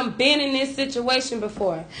because I done been in this situation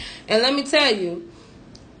before. And let me tell you,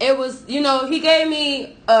 it was, he gave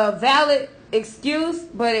me a valid excuse,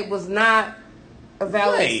 but it was not a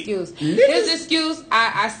valid excuse. His excuse,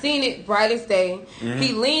 I seen it bright as day.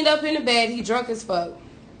 He leaned up in the bed, he drunk as fuck.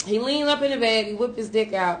 He leaned up in the bed, he whipped his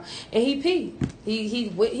dick out, and he peed.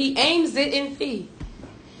 He aims it and pee.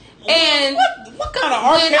 And what kind of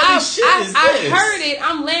R. Kelly shit is this? I heard it.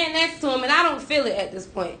 I'm laying next to him, and I don't feel it at this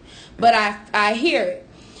point, but I hear it,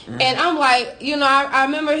 and I'm like, I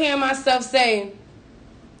remember hearing myself say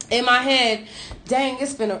in my head, "Dang,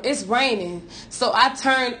 it's raining." So I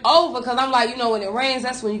turned over because I'm like, when it rains,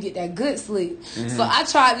 that's when you get that good sleep. So I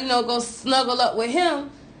tried, go snuggle up with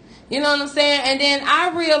him. You know what I'm saying? And then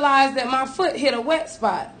I realized that my foot hit a wet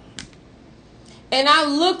spot, and I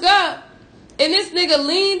look up. And this nigga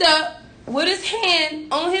leaned up with his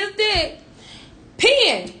hand on his dick,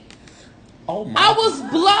 peeing. Oh my! I was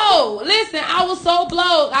blowed. Listen, I was so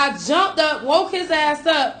blowed. I jumped up, woke his ass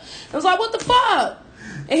up. I was like, "What the fuck?"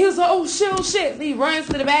 And he was like, "Oh shit, oh shit." He runs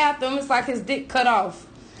to the bathroom. It's like his dick cut off.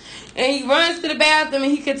 And he runs to the bathroom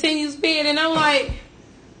and he continues peeing. And I'm like,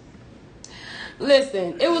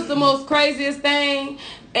 listen, it was the most craziest thing.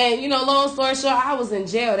 And long story short, I was in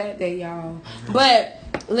jail that day, y'all. But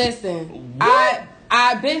listen,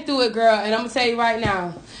 I've been through it, girl, and I'm gonna tell you right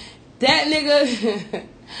now, that nigga,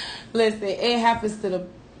 Listen, it happens to the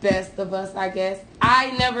best of us, I guess.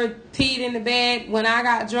 I never peed in the bed when I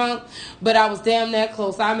got drunk, but I was damn that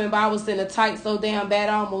close. I remember I was in a tight so damn bad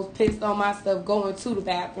I almost pissed on myself going to the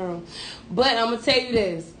bathroom. But I'm gonna tell you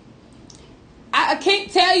this. I can't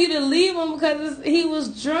tell you to leave him because he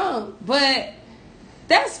was drunk, but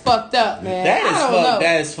that's fucked up, man.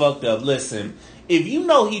 That is fucked up. Listen, if you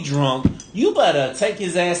know he drunk, you better take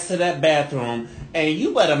his ass to that bathroom, and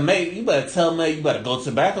you better tell him you better go to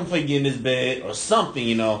the bathroom before you get in his bed or something,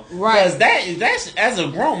 you know. Right. Because that's as a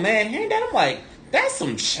grown man hearing that, I'm like, that's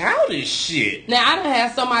some childish shit. Now I done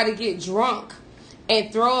had somebody get drunk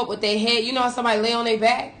and throw up with their head. You know how somebody lay on their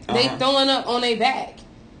back? They throwing up on their back.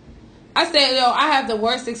 I said, yo, I have the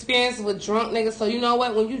worst experience with drunk niggas. So you know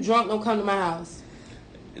what? When you drunk, don't come to my house.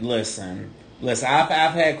 Listen,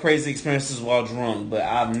 I've had crazy experiences while drunk, but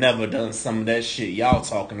I've never done some of that shit y'all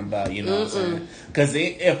talking about. You know what I'm saying? Because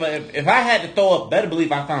if I had to throw up, better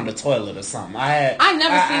believe I found a toilet or something. I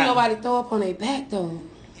never seen nobody throw up on their back though.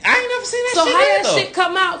 I ain't never seen that so shit. So how either. that shit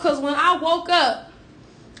come out? Because when I woke up,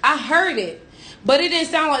 I heard it, but it didn't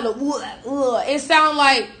sound like the it sounded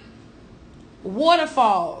like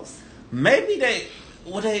waterfalls. Maybe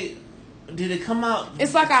did it come out?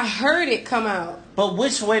 It's like I heard it come out. But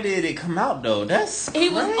which way did it come out though? That's crazy.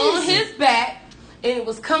 He was on his back and it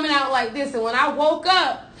was coming out like this. And when I woke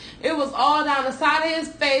up, it was all down the side of his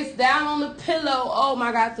face, down on the pillow. Oh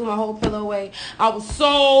my God, threw my whole pillow away. I was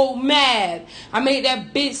so mad. I made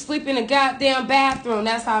that bitch sleep in the goddamn bathroom.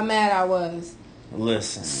 That's how mad I was.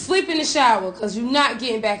 Listen. Sleep in the shower because you're not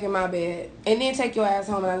getting back in my bed. And then take your ass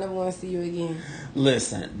home and I never want to see you again.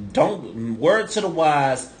 Listen, word to the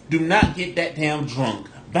wise, do not get that damn drunk.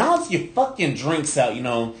 Balance your fucking drinks out, you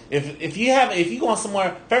know. If you going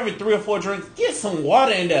somewhere, for every 3 or 4 drinks, get some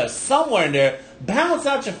water in there, somewhere in there. Balance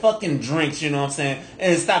out your fucking drinks, you know what I'm saying?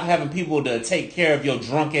 And stop having people to take care of your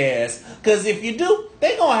drunk ass. Because if you do,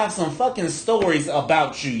 they gonna have some fucking stories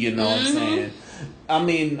about you, you know what I'm saying?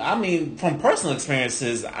 I mean, from personal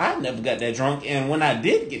experiences, I never got that drunk. And when I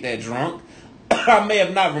did get that drunk, I may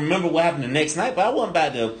have not remembered what happened the next night, but I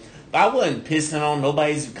wasn't pissing on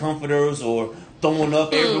nobody's comforters or throwing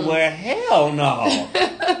up everywhere. Hell no.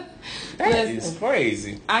 That is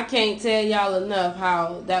crazy. I can't tell y'all enough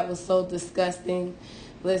how that was so disgusting.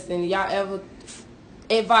 Listen, y'all ever...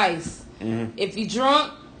 Advice. Mm-hmm. If you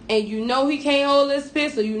drunk and you know he can't hold his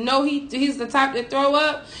piss or you know he's the type to throw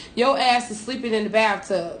up, your ass is sleeping in the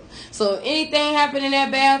bathtub. So if anything happen in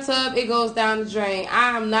that bathtub, it goes down the drain.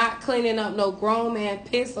 I am not cleaning up no grown man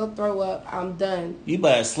piss or throw up. I'm done. You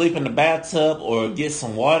better sleep in the bathtub or get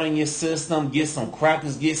some water in your system, get some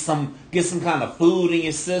crackers, get some kind of food in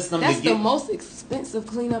your system. That's the most expensive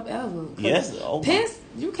cleanup ever. Yes. Piss,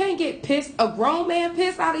 you can't get a grown man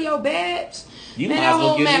piss out of your bag. You man, might that as well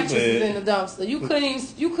whole get mattress is in the dumpster.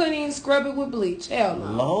 You couldn't even scrub it with bleach. Hell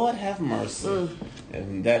no. Lord have mercy.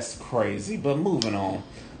 And that's crazy. But moving on.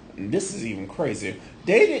 This is even crazier.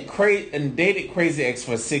 Dated crazy ex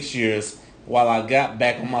for 6 years while I got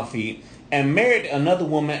back on my feet, and married another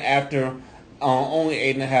woman after only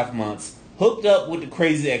 8.5 months. Hooked up with the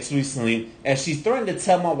crazy ex recently, as she threatened to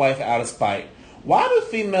tell my wife out of spite. Why do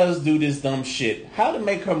females do this dumb shit? How to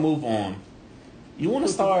make her move on? You want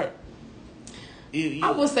to start?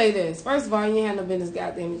 I will say this. First of all, you ain't had no business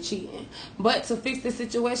goddamn cheating. But to fix the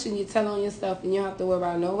situation, you tell on yourself and you don't have to worry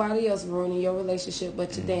about nobody else ruining your relationship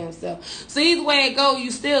but your damn self. So either way it go,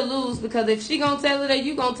 you still lose, because if she gonna tell it or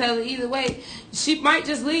you gonna tell it, either way, she might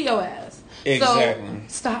just leave your ass. Exactly. So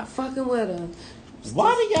stop fucking with her.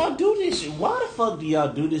 Why do y'all do this shit? Why the fuck do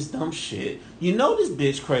y'all do this dumb shit? You know this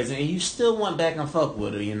bitch crazy and you still want back and fuck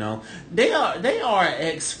with her, you know? They are an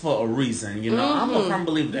ex for a reason, you know? I'm a firm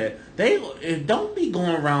believer that they don't be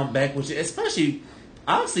going around back with you, especially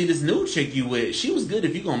obviously this new chick you with. She was good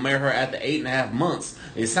if you gonna marry her after 8.5 months.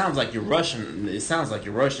 It sounds like you're rushing. If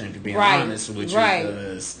you're being honest with you,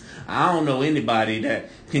 because I don't know anybody that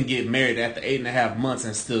can get married after 8.5 months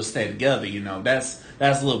and still stay together. You know, that's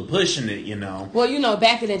a little pushing it. You know. Well, you know,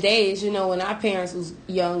 back in the days, you know, when our parents was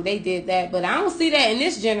young, they did that, but I don't see that in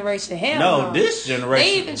this generation. Hell no. This generation.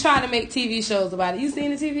 They even try to make TV shows about it. You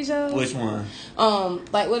seen the TV shows? Which one?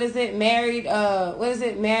 Like what is it? Married? What is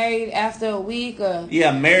it? Married after a week?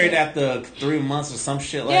 Yeah, married after 3 months or some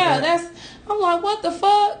shit like that. Yeah, I'm like, what the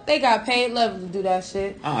fuck? They got paid love to do that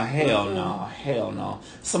shit. Oh, hell no.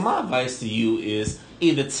 So my advice to you is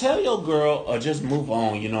either tell your girl or just move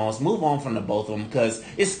on, you know. Let's move on from the both of them, because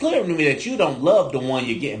it's clear to me that you don't love the one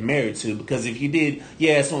you're getting married to, because if you did,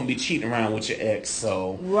 your ass won't be cheating around with your ex,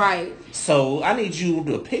 so. Right. So I need you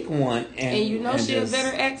to pick one. And you know she a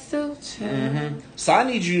better ex too? Mm-hmm. So I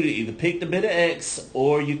need you to either pick the better ex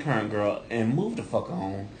or your current girl and move the fuck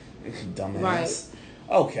on. Dumbass. Right.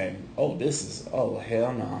 Okay. Oh,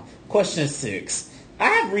 hell no. Question 6. I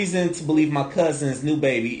have reason to believe my cousin's new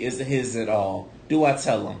baby isn't his at all. Do I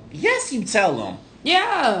tell him? Yes, you tell him.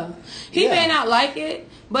 Yeah. He Yeah. may not like it,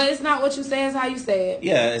 but it's not what you say, it's how you say it.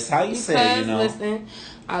 Yeah, it's how you say it, you know. Listen,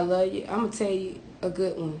 I love you. I'm going to tell you a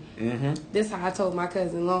good one. Mm-hmm. This is how I told my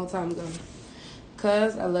cousin a long time ago.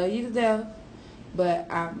 Cuz, I love you to death, but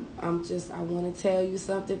I want to tell you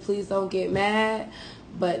something. Please don't get mad,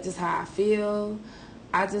 but just how I feel.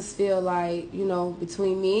 I just feel like,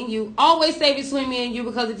 between me and you, always say between me and you,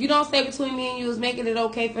 because if you don't say between me and you, it's making it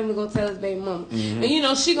okay for him to go tell his baby mama. Mm-hmm.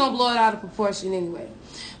 And she gonna blow it out of proportion anyway.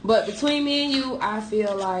 But between me and you, I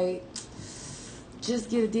feel like just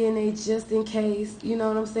get a DNA just in case. You know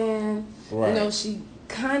what I'm saying? Right. She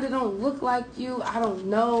kind of don't look like you. I don't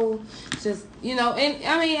know. Just, and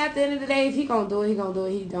I mean, at the end of the day, if he gonna do it, he gonna do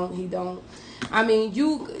it. He don't. I mean,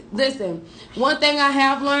 listen, one thing I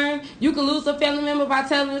have learned, you can lose a family member by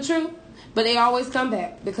telling the truth, but they always come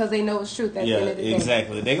back because they know it's truth at the end of the day.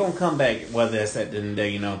 Exactly. They're going to come back whether it's at the end of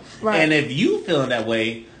the day, Right. And if you feeling that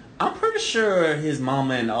way, I'm pretty sure his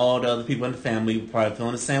mama and all the other people in the family probably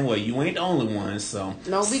feeling the same way. You ain't the only one, so.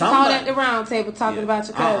 No, we caught at the round table talking about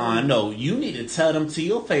your cousin. No, you need to tell them to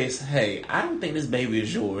your face, hey, I don't think this baby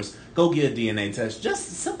is yours. Go get a DNA test. Just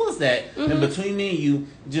as simple as that. Mm-hmm. And between me and you,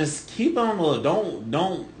 just keep on look.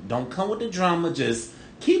 Don't come with the drama. Just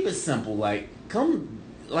keep it simple. Like, come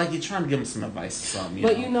like you're trying to give him some advice or something.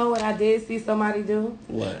 You know what I did see somebody do?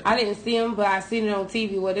 What? I didn't see him, but I seen it on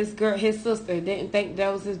TV where this girl, his sister, didn't think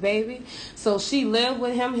that was his baby. So she lived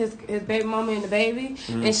with him, his baby mama and the baby,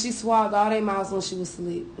 and she swabbed all their mouths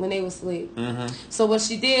when they were asleep. Mm-hmm. So what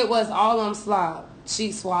she did was all of them slobbed.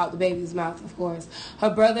 She swabbed the baby's mouth, of course.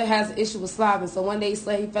 Her brother has an issue with slobbing, so one day he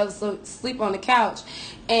fell asleep on the couch,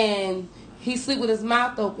 and he sleep with his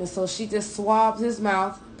mouth open, so she just swabbed his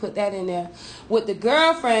mouth, put that in there. With the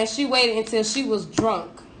girlfriend, she waited until she was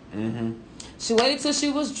drunk. Mm-hmm. She waited till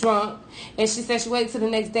she was drunk, and she said she waited till the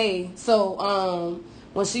next day. So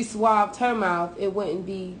when she swabbed her mouth, it wouldn't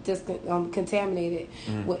be contaminated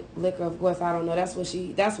with liquor. Of course, I don't know. That's what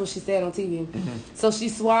she said on TV. Mm-hmm. So she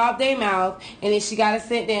swabbed their mouth, and then she got it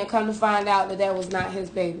sent there and come to find out that was not his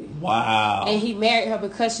baby. Wow. And he married her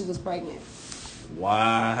because she was pregnant.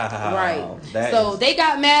 Wow. Right. So they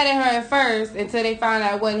got mad at her at first until they found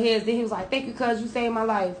out what his. Then he was like, "Thank you, cuz you saved my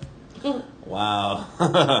life." Wow.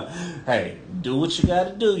 Hey, do what you got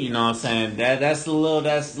to do. You know what I'm saying? That's a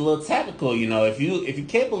little tactical. If you're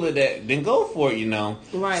capable of that, then go for it.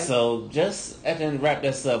 Right. So just at the end, wrap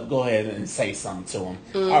this up. Go ahead and say something to him.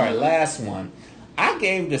 Mm-hmm. All right, last one. I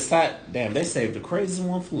gave the side. Damn, they saved the crazy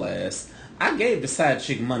one for last. I gave the side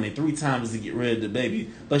chick money 3 times to get rid of the baby,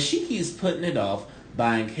 but she keeps putting it off,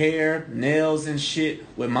 buying hair, nails, and shit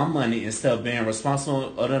with my money instead of being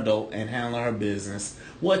responsible an adult and handling her business.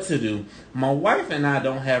 What to do? My wife and I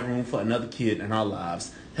don't have room for another kid in our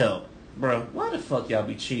lives. Help. Bro, why the fuck y'all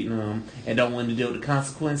be cheating on them and don't want to deal with the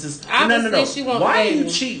consequences? No. She wants why the baby. you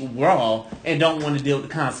cheat raw and don't want to deal with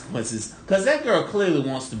the consequences? Because that girl clearly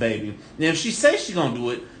wants the baby. Now, if she says she's going to do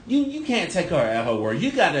it, you can't take her at her word.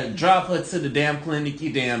 You got to drive her to the damn clinic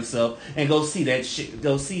your damn self and go see that shit.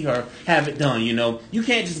 Go see her have it done, You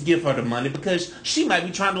can't just give her the money because she might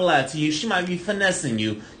be trying to lie to you. She might be finessing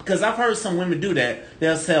you. Because I've heard some women do that.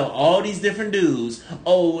 They'll sell all these different dudes.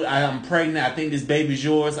 Oh, I'm pregnant. I think this baby's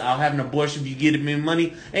yours. I'll have an abortion if you give me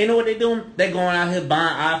money. And you know what they doing? They going out here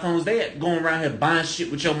buying iPhones. They going around here buying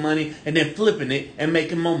shit with your money and then flipping it and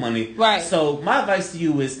making more money. Right. So my advice to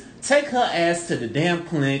you is take her ass to the damn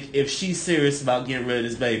clinic if she's serious about getting rid of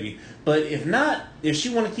this baby. But if not, if she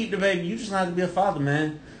want to keep the baby, you just have to be a father,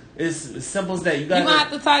 man. It's as simple as that. You gonna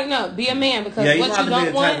have to tighten up. Be a man, because what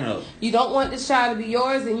you don't want this child to be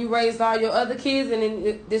yours, and you raised all your other kids, and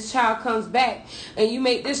then this child comes back, and you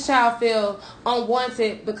make this child feel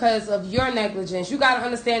unwanted because of your negligence. You gotta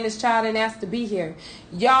understand this child didn't ask to be here.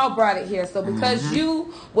 Y'all brought it here, so because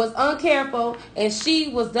you was uncareful and she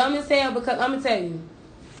was dumb as hell, because I'm gonna tell you.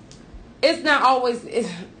 It's not always.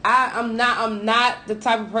 I'm not the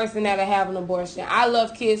type of person that'll have an abortion. I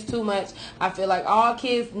love kids too much. I feel like all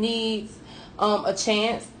kids need a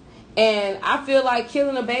chance, and I feel like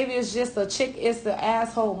killing a baby is just it's the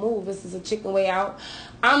asshole move. This is a chicken way out.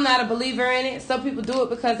 I'm not a believer in it. Some people do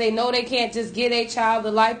it because they know they can't just give a child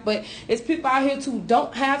the life, but it's people out here who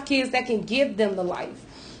don't have kids that can give them the life.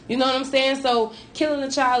 You know what I'm saying? So killing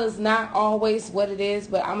a child is not always what it is,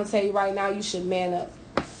 but I'm gonna tell you right now, you should man up.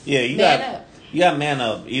 Yeah, you got man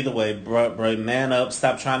up. Either way, bro, man up.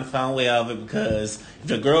 Stop trying to find a way out of it, because if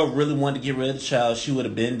the girl really wanted to get rid of the child, she would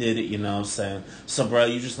have been did it, you know what I'm saying? So, bro,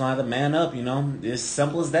 you just gonna have to man up, It's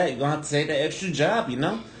simple as that. You're gonna have to take that extra job,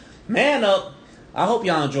 Man up. I hope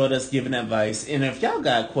y'all enjoyed us giving advice. And if y'all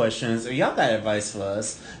got questions or y'all got advice for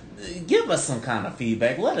us, give us some kind of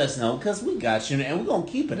feedback. Let us know, because we got you. And we're going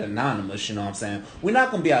to keep it anonymous, you know what I'm saying? We're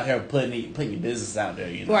not going to be out here putting your business out there,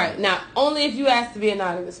 you know? Right. Now, only if you ask to be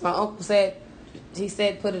anonymous. My uncle said, he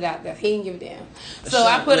said put it out there. He didn't give a damn. So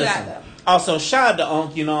I put it out there. Also, shout out to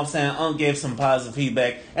Unc, you know what I'm saying? Unc gave some positive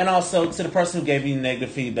feedback. And also, to the person who gave you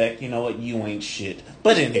negative feedback, you know what? You ain't shit.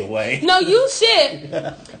 But anyway. No, you shit.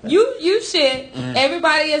 You shit. Mm-hmm.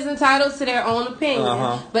 Everybody is entitled to their own opinion.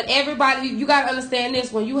 Uh-huh. But everybody, you got to understand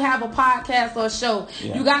this. When you have a podcast or a show,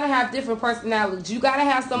 you got to have different personalities. You got to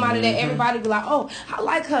have somebody that everybody be like, oh, I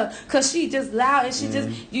like her because she just loud and she just,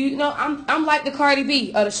 you know, I'm like the Cardi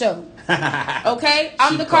B of the show. Okay?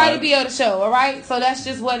 I'm the Cardi B of the show, all right? So that's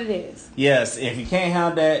just what it is. Yes, if you can't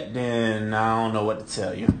have that, then I don't know what to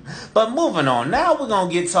tell you. But moving on, now we're going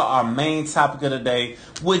to get to our main topic of the day,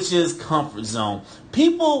 which is comfort zone.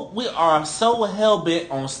 People, we are so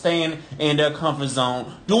hell-bent on staying in their comfort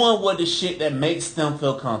zone, doing what the shit that makes them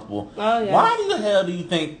feel comfortable. Oh, yeah. Why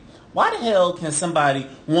the hell can somebody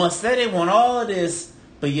say they want all of this,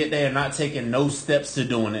 but yet they are not taking no steps to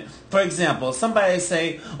doing it? For example, somebody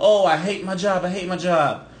say, oh, I hate my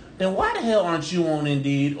job. Then why the hell aren't you on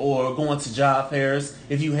Indeed or going to job fairs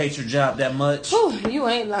if you hate your job that much? Whew, you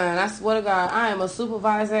ain't lying. I swear to God, I am a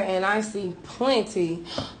supervisor and I see plenty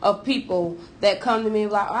of people that come to me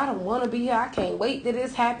like, I don't want to be here. I can't wait till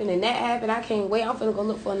this happen and that happen. I can't wait. I'm finna go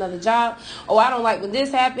look for another job. Oh, I don't like when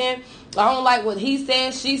this happened. I don't like what he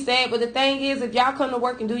said, she said. But the thing is, if y'all come to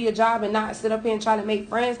work and do your job and not sit up here and try to make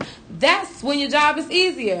friends, that's when your job is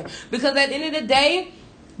easier. Because at the end of the day,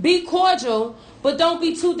 be cordial, but don't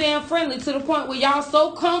be too damn friendly to the point where y'all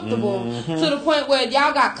so comfortable to the point where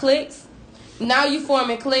y'all got cliques. Now you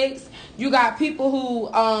forming cliques. You got people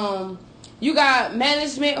who, you got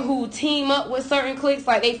management who team up with certain cliques,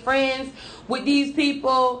 like they friends with these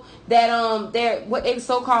people that they're what they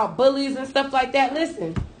so-called bullies and stuff like that.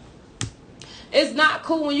 Listen, it's not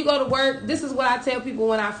cool when you go to work. This is what I tell people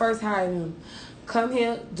when I first hire them. Come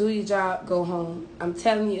here, do your job, go home. I'm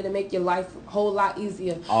telling you, it'll make your life a whole lot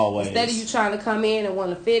easier. Always. Instead of you trying to come in and want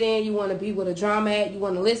to fit in, you want to be with a drama act, you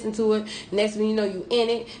want to listen to it. Next thing you know, you in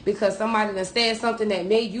it because somebody done said something that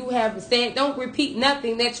made you have said. Don't repeat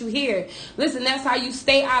nothing that you hear. Listen, that's how you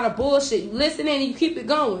stay out of bullshit. You listen in and you keep it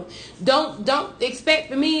going. Don't expect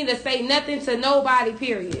for me to say nothing to nobody,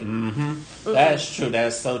 period. That's true.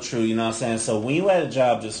 That's so true. You know what I'm saying? So when you at a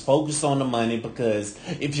job, just focus on the money, because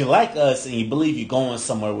if you like us and you believe you're going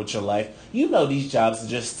somewhere with your life, you know these jobs are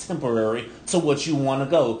just temporary to what you want to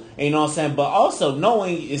go. And you know what I'm saying? But also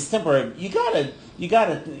knowing it's temporary, you gotta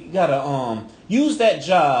use that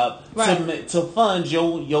job to fund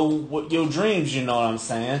your dreams. You know what I'm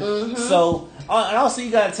saying? So and also you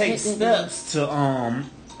gotta take steps to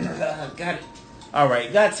you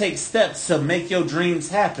gotta take steps to make your dreams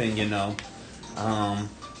happen, you know.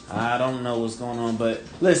 I don't know what's going on, but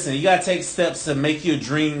listen, you gotta take steps to make your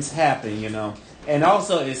dreams happen, you know. And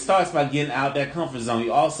also, it starts by getting out that comfort zone. It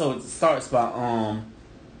starts by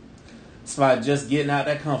just getting out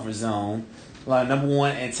that comfort zone. Like, number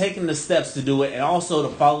one, and taking the steps to do it, and also to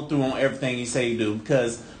follow through on everything you say you do.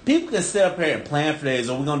 Because people can sit up here and plan for this,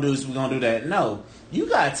 or we're gonna do this, we're gonna do that. No. You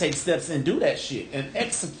gotta take steps and do that shit and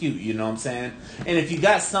execute, you know what I'm saying? And if you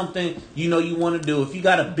got something you know you want to do, if you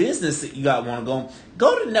got a business that you want to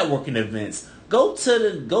go to networking events. Go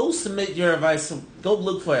submit your advice. Go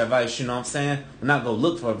look for advice, you know what I'm saying? Not go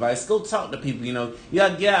look for advice. Go talk to people, you know. You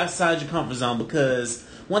gotta get outside your comfort zone, because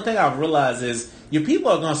one thing I've realized is your people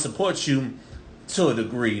are gonna support you to a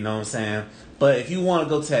degree, you know what I'm saying? But if you want to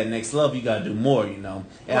go to that next level, you gotta do more, you know.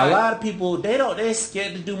 And a lot of people, they're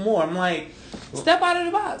scared to do more. I'm like, step out of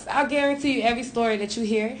the box. I'll guarantee you every story that you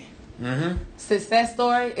hear, success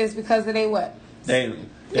story, is because of They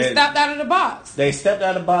stepped out of the box. They stepped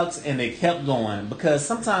out of the box and they kept going. Because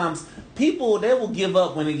sometimes people, they will give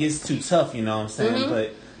up when it gets too tough, you know what I'm saying?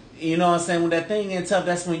 But, you know what I'm saying, when that thing gets tough,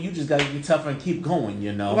 that's when you just got to get tougher and keep going,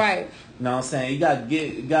 you know? Right. You know what I'm saying? You got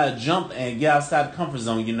to jump and get outside the comfort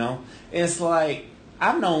zone, you know? It's like,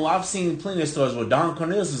 I've seen plenty of stories where Don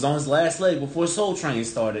Cornelius was on his last leg before Soul Train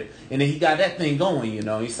started. And then he got that thing going, you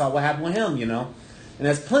know? You saw what happened with him, you know? And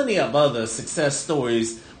there's plenty of other success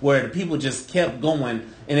stories where the people just kept going.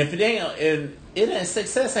 And if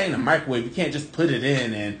success ain't a microwave. You can't just put it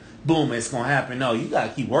in and boom, it's going to happen. No, you got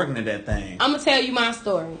to keep working at that thing. I'm going to tell you my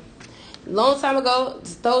story. Long time ago,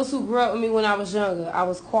 those who grew up with me when I was younger, I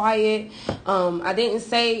was quiet. I didn't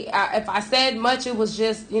say, if I said much, it was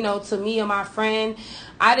just, to me and my friend.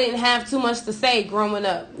 I didn't have too much to say growing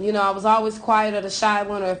up. I was always quiet or the shy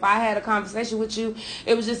one, or if I had a conversation with you,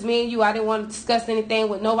 it was just me and you. I didn't want to discuss anything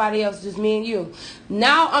with nobody else, just me and you.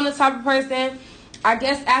 Now I'm the type of person, I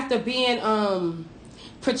guess after being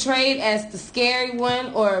portrayed as the scary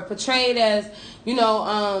one, or portrayed as,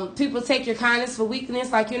 people take your kindness for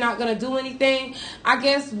weakness, like you're not going to do anything. I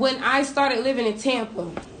guess when I started living in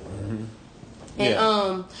Tampa,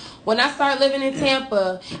 and when I started living in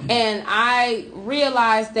Tampa, and I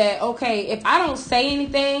realized that, okay, if I don't say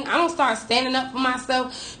anything, I don't start standing up for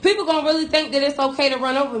myself, people going to really think that it's okay to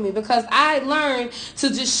run over me, because I learned to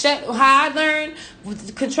just how I learned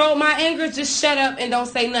to control my anger, just shut up and don't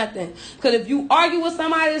say nothing. Because if you argue with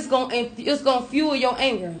somebody, it's going to fuel your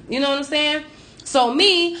anger. You know what I'm saying? So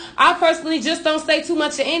me, I personally just don't say too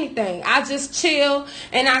much of anything. I just chill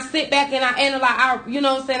and I sit back and I analyze. You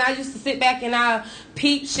know what I'm saying? I used to sit back and I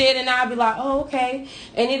peep shit and I'll be like, oh, okay.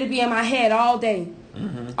 And it'll be in my head all day.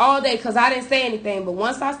 All day, because I didn't say anything. But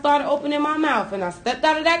once I started opening my mouth and I stepped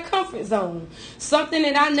out of that comfort zone, something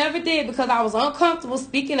that I never did because I was uncomfortable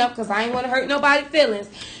speaking up because I didn't want to hurt nobody's feelings,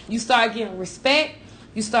 you start getting respect.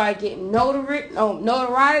 You started getting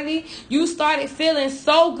notoriety. You started feeling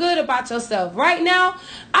so good about yourself. Right now,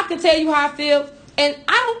 I can tell you how I feel, and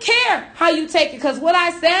I don't care how you take it, because what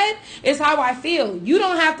I said is how I feel. You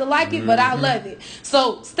don't have to like it, but I love it.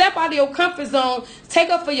 So step out of your comfort zone, take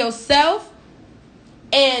up for yourself,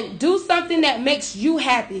 and do something that makes you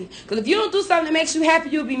happy. Because if you don't do something that makes you happy,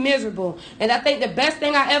 you'll be miserable. And I think the best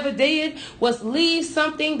thing I ever did was leave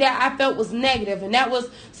something that I felt was negative, and that was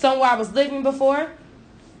somewhere I was living before.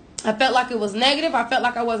 I felt like it was negative. I felt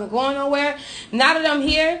like I wasn't going nowhere. Now that I'm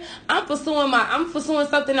here, I'm pursuing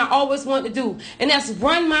something I always wanted to do, and that's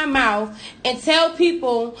run my mouth and tell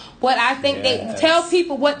people what I think tell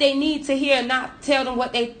people what they need to hear, not tell them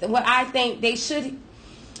what I think they should.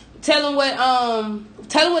 Tell them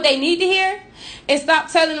what they need to hear, and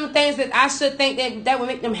stop telling them things that I should think that would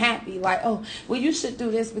make them happy. Like, oh, well, you should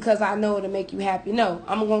do this because I know it'll make you happy. No,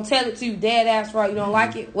 I'm going to tell it to you dead ass right. You don't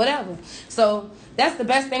like it, whatever. So that's the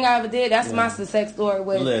best thing I ever did. That's my success story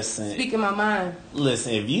with speaking my mind.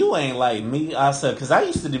 Listen, if you ain't like me, I said, because I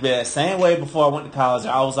used to do that same way before I went to college.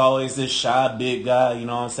 I was always this shy, big guy, you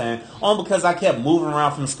know what I'm saying? Only because I kept moving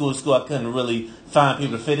around from school to school, I couldn't really find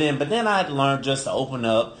people to fit in. But then I had to learn just to open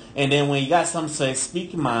up. And then when you got something to say,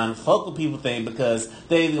 speak your mind, fuck what people think, because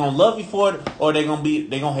they either gonna love you for it or they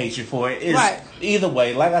gonna hate you for it. It's right. Either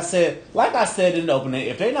way, like I said in the opening,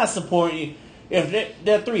 if they're not supporting you, if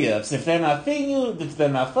they're three F's, if they're not feeding you, if they're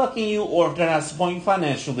not fucking you, or if they're not supporting you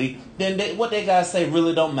financially, then what they gotta say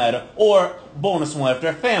really don't matter. Or bonus one, if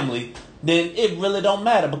they're family, then it really don't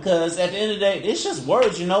matter, because at the end of the day, it's just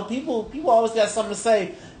words, People always got something to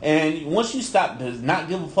say. And once you stop to not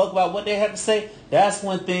give a fuck about what they have to say, that's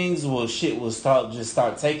when things will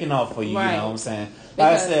start taking off for you. Right. You know what I'm saying?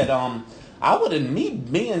 Like I said, I would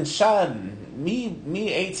have being shy,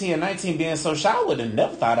 me 18 and 19 being so shy, I would have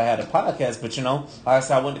never thought I had a podcast. But like I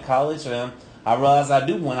said, I went to college and I realized I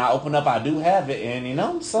do. When I open up, I do have it,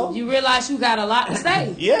 and so you realize you got a lot to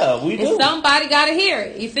say. Yeah, we do. And somebody got to hear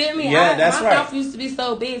it. You feel me? Yeah, that's right. My mouth used to be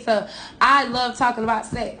so big, so I love talking about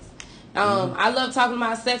sex. I love talking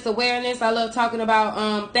about sex awareness. I love talking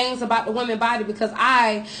about things about the woman body, because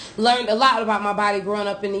I learned a lot about my body growing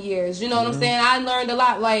up in the years. You know what I'm saying? I learned a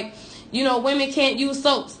lot, like, women can't use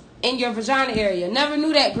soaps in your vagina area. Never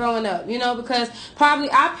knew that growing up, because probably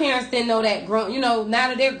our parents didn't know that now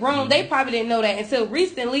that they're grown, they probably didn't know that until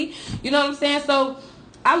recently. You know what I'm saying? So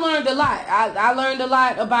I learned a lot. I learned a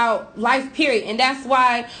lot about life, period. And that's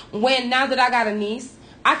why now that I got a niece,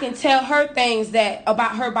 I can tell her things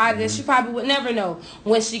about her body that she probably would never know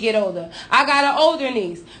when she get older. I got an older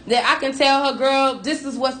niece that I can tell her, girl, this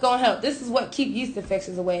is what's going to help. This is what keep yeast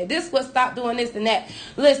infections away. This is what stop doing this and that.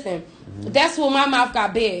 Listen, that's when my mouth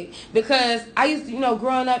got big, because I used to,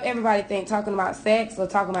 growing up, everybody talking about sex or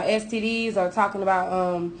talking about STDs or talking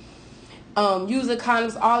about using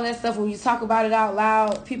condoms, all that stuff. When you talk about it out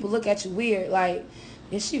loud, people look at you weird, like,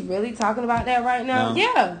 is she really talking about that right now? No.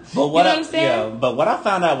 Yeah. But what I'm saying? Yeah, but what I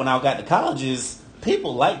found out when I got to college is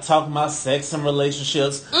people like talking about sex and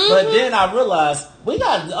relationships. But then I realized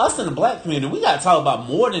us in the black community, we got to talk about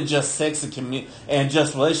more than just sex and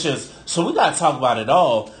just relationships. So we got to talk about it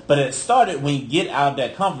all. But it started when you get out of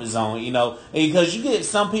that comfort zone, because you get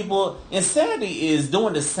some people, insanity is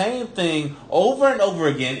doing the same thing over and over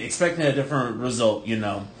again, expecting a different result,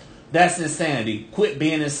 That's insanity. Quit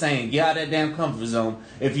being insane. Get out of that damn comfort zone.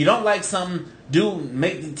 If you don't like something,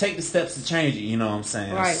 take the steps to change it. You know what I'm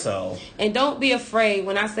saying? Right. So, and don't be afraid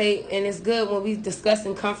when I say, and it's good when we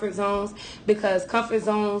discussing comfort zones, because comfort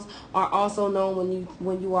zones are also known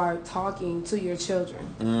when you are talking to your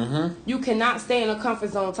children. Mm-hmm. You cannot stay in a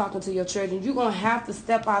comfort zone talking to your children. You're gonna have to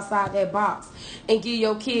step outside that box and give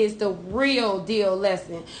your kids the real deal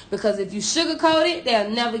lesson. Because if you sugarcoat it, they'll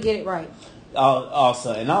never get it right.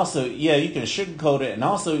 Also, yeah, you can sugarcoat it, and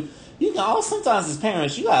also you can sometimes as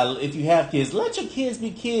parents, if you have kids, let your kids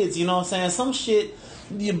be kids. You know what I'm saying?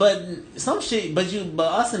 But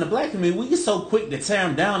us in the black community, we get so quick to tear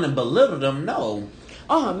them down and belittle them. No.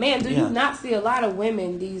 Oh man, do you not see a lot of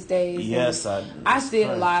women these days? Yes, I see it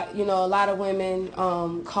a lot. You know, a lot of women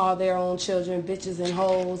call their own children bitches and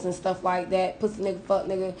hoes and stuff like that, pussy nigga, fuck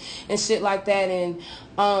nigga, and shit like that. And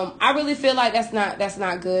I really feel like that's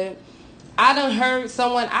not good. I done heard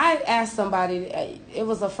someone. I asked somebody. It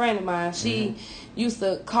was a friend of mine. She used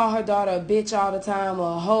to call her daughter a bitch all the time,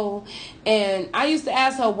 or a hoe. And I used to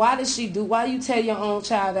ask her, why you tell your own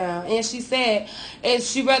child down? And she said,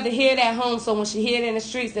 she'd rather hear it at home, so when she hear it in the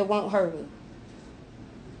streets, it won't hurt her.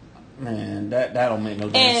 Man, that don't make no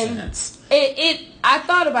damn sense. I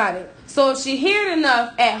thought about it. So if she hear it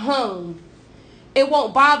enough at home, it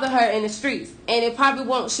won't bother her in the streets. And it probably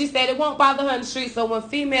won't. She said it won't bother her in the streets. So when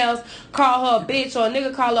females call her a bitch or a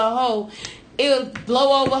nigga call her a hoe, it'll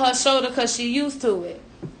blow over her shoulder because she used to it.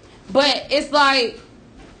 But it's like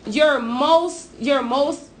your most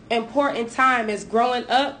important time is growing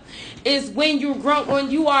up is when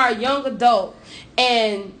you are a young adult,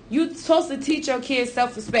 and you're supposed to teach your kids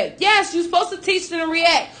self-respect. Yes, you're supposed to teach them to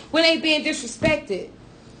react when they being disrespected.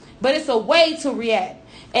 But it's a way to react.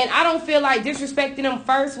 And I don't feel like disrespecting them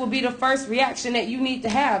first will be the first reaction that you need to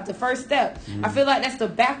have, the first step. I feel like that's the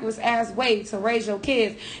backwards ass way to raise your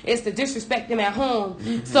kids, is to disrespect them at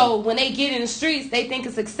home. So when they get in the streets, they think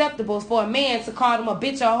it's acceptable for a man to call them a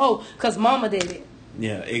bitch or a hoe because mama did it.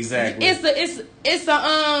 Yeah, exactly.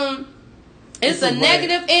 It's a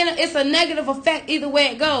negative and it's a negative effect either way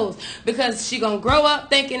it goes, because she gonna grow up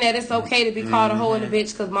thinking that it's okay to be called a hoe and a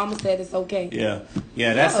bitch because mama said it's okay.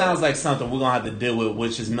 Yeah, that sounds like something we're gonna have to deal with,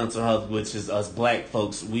 which is mental health, which is us black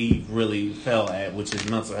folks we really fell at, which is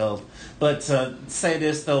mental health. But to say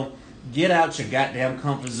this though, get out your goddamn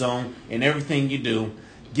comfort zone in everything you do.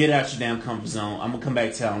 Get out your damn comfort zone. I'm gonna come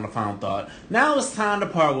back to that on the final thought. Now it's time to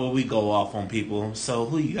part where we go off on people. So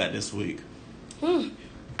who you got this week?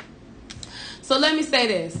 So let me say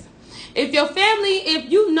this. If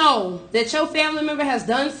you know that your family member has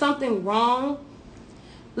done something wrong,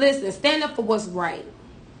 listen, stand up for what's right.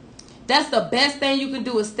 That's the best thing you can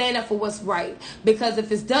do, is stand up for what's right. Because if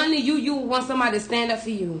it's done to you, you want somebody to stand up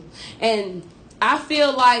for you. And I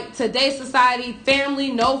feel like today's society,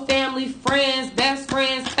 family, no family, friends, best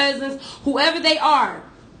friends, cousins, whoever they are,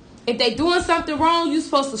 if they doing something wrong, you're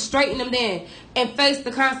supposed to straighten them then and face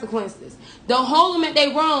the consequences. Don't hold them at they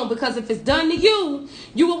wrong, because if it's done to you,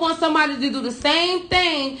 you would want somebody to do the same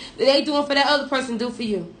thing that they doing for that other person do for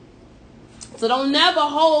you. So don't never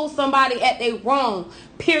hold somebody at they wrong,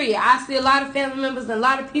 period. I see a lot of family members and a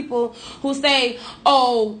lot of people who say,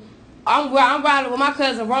 oh, I'm riding with my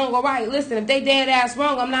cousin, wrong or right. Listen, if they dead ass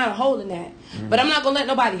wrong, I'm not upholding that. But I'm not going to let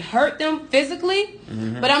nobody hurt them physically.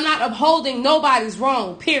 But I'm not upholding nobody's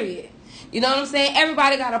wrong, period. You know what I'm saying?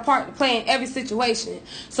 Everybody got a part to play in every situation.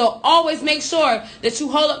 So always make sure that you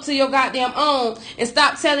hold up to your goddamn own and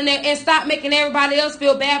stop telling them and stop making everybody else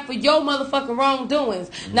feel bad for your motherfucking wrongdoings.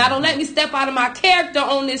 Now don't let me step out of my character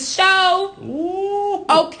on this show. Ooh.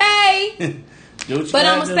 Okay? But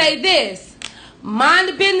I'm going to say this. Mind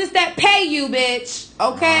the business that pay you, bitch.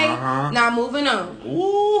 Okay? Now moving on.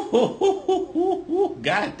 Ooh.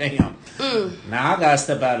 Goddamn. Now I got to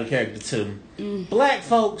step out of character too. Black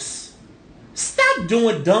folks, stop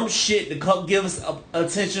doing dumb shit to give us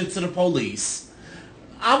attention to the police.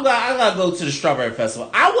 I gotta go to the Strawberry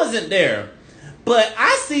Festival. I wasn't there, but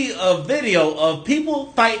I see a video of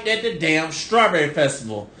people fighting at the damn Strawberry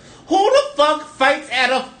Festival. Who the fuck fights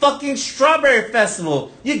at a fucking Strawberry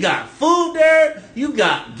Festival? You got food there, you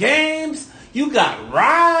got games, you got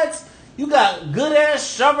rides, you got good ass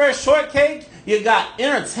strawberry shortcake, you got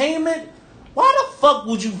entertainment. Why the fuck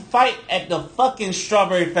would you fight at the fucking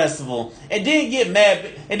Strawberry Festival and then get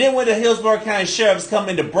mad? And then when the Hillsborough County Sheriffs come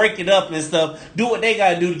in to break it up and stuff, do what they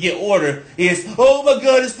gotta do to get order, is, oh my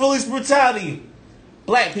god, it's police brutality.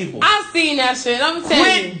 Black people. I seen that shit. I'm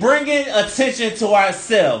telling you. Quit bringing attention to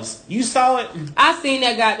ourselves. You saw it? I seen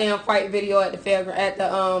that goddamn fight video at the fairground, at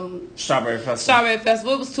the Strawberry Festival. Strawberry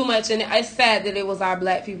Festival. It was too much, and it's sad that it was our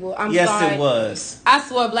black people. I'm yes, sorry. It was. I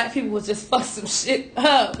swear black people was just fuck some shit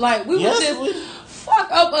up. Like, we was just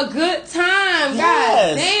fuck up a good time.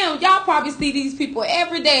 Yes. God damn, y'all probably see these people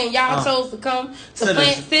every day, and y'all chose to come to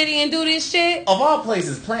Plant City and do this shit. Of all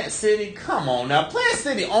places, Plant City. Come on now. Plant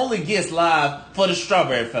City only gets live for the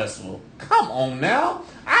Strawberry Festival. Come on now.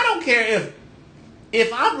 I don't care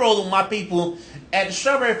if I'm rolling my people at the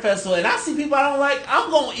Strawberry Festival and I see people I don't like,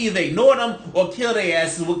 I'm going to either ignore them or kill their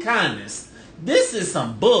asses with kindness. This is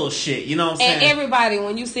some bullshit, you know what I'm saying? And everybody,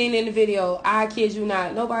 when you seen in the video, I kid you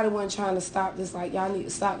not, nobody wasn't trying to stop this. Like, y'all need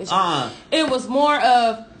to stop this. It was more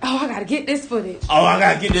of, I gotta get this footage. I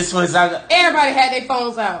gotta get this footage. Everybody had their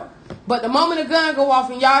phones out. But the moment a gun go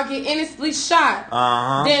off and y'all get innocently shot,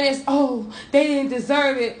 then it's, they didn't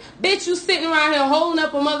deserve it. Bitch, you sitting around here holding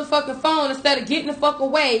up a motherfucking phone instead of getting the fuck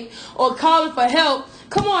away or calling for help.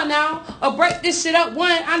 Come on now, or break this shit up.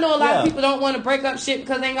 One, I know a lot of people don't want to break up shit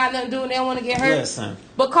because they ain't got nothing to do and they don't want to get hurt. Listen.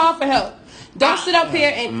 But call for help. Don't sit up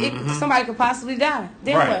here and somebody could possibly die.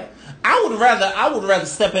 Then what? I would rather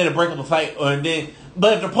step in and break up a fight,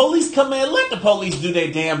 but if the police come in, let the police do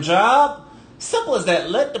their damn job. Simple as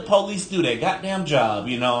that. Let the police do their goddamn job.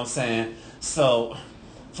 You know what I'm saying? So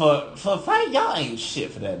for fight, y'all ain't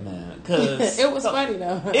shit for that, man. Cause it was funny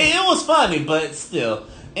though. It was funny, but still.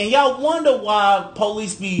 And y'all wonder why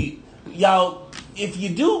police be y'all. If you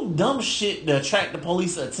do dumb shit to attract the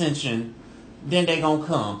police attention, then they gonna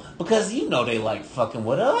come because you know they like fucking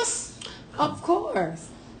with us. Of course.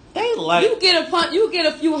 They like you get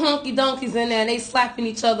a few hunky donkeys in there and they slapping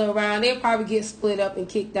each other around. They'll probably get split up and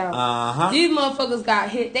kicked out. These motherfuckers got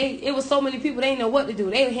hit. It was so many people they didn't know what to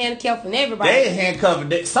do. They were handcuffing everybody. They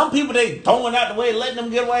handcuffing. Some people they throwing out the way, letting them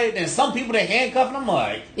get away. Then some people they handcuffing them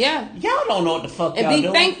like, y'all don't know what the fuck y'all doing.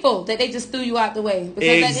 And be thankful that they just threw you out the way because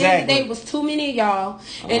at the end of the day it was too many of y'all,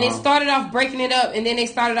 and they started off breaking it up, and then they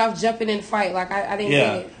started off jumping in the fight. Like I didn't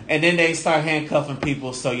get it. And then they start handcuffing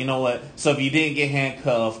people. So you know what? So if you didn't get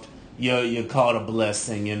handcuffed, you're called a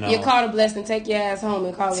blessing. You know, you're called a blessing. Take your ass home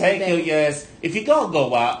and call it a day. Take your ass. If you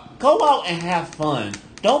go out and have fun.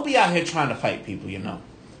 Don't be out here trying to fight people. You know.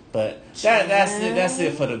 But that's it. That's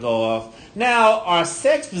it for the go off. Now our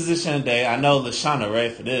sex position today. I know LaShawna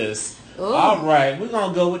ready for this. Ooh. All right, we're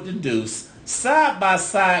gonna go with the deuce. Side by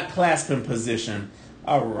side clasping position.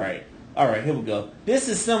 All right, here we go. This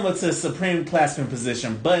is similar to supreme clasping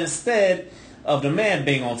position, but instead of the man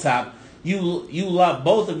being on top,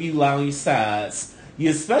 both of you lie on your sides.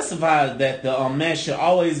 You specify that the man should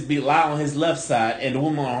always lie on his left side and the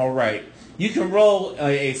woman on her right. You can roll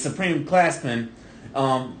a supreme clasping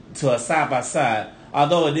to a side by side,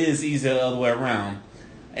 although it is easier the other way around.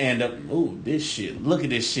 And this shit! Look at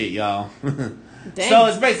this shit, y'all. Dang. So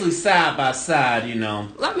it's basically side by side, you know.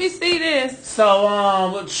 Let me see this.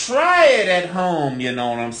 So try it at home, you know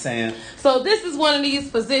what I'm saying? So this is one of these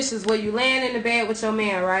positions where you laying in the bed with your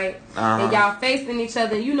man, right? And y'all facing each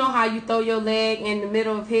other. You know how you throw your leg in the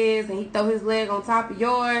middle of his and he throw his leg on top of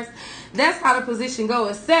yours. That's how the position go,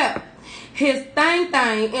 except his thing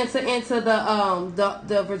enter into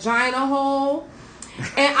the vagina hole.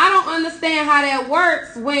 And I don't understand how that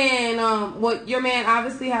works when your man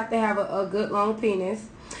obviously have to have a good long penis,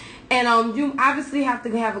 and you obviously have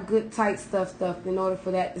to have a good tight stuff in order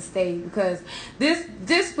for that to stay, because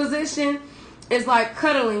this position is like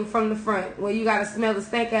cuddling from the front where you gotta smell the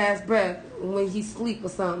stank ass breath when he sleep or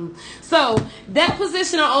something. So that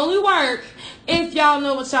position will only work if y'all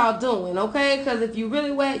know what y'all doing, okay? Because if you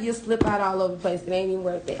really wet, you'll slip out all over the place. It ain't even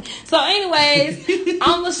worth it. So anyways,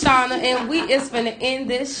 I'm LaShawna, and we is finna end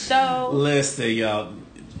this show. Listen, y'all.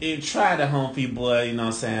 Try the home for you, boy. You know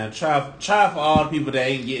what I'm saying? Try for all the people that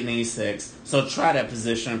ain't getting any sex. So try that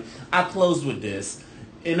position. I close with this.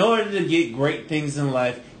 In order to get great things in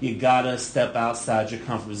life, you gotta step outside your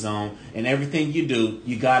comfort zone. And everything you do,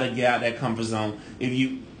 you gotta get out that comfort zone.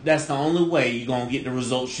 That's the only way you're gonna get the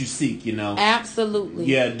results you seek, you know. Absolutely.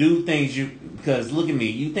 Yeah, do things because look at me.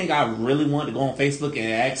 You think I really want to go on Facebook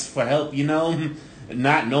and ask for help, you know?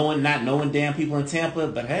 Not knowing damn people in Tampa,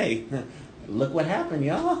 but hey, look what happened,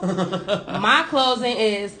 y'all. My closing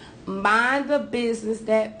is mind the business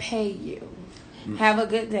that pay you. Have a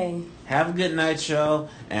good day. Have a good night, y'all,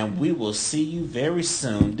 and we will see you very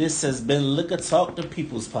soon. This has been Liquor Talk, the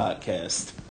People's Podcast.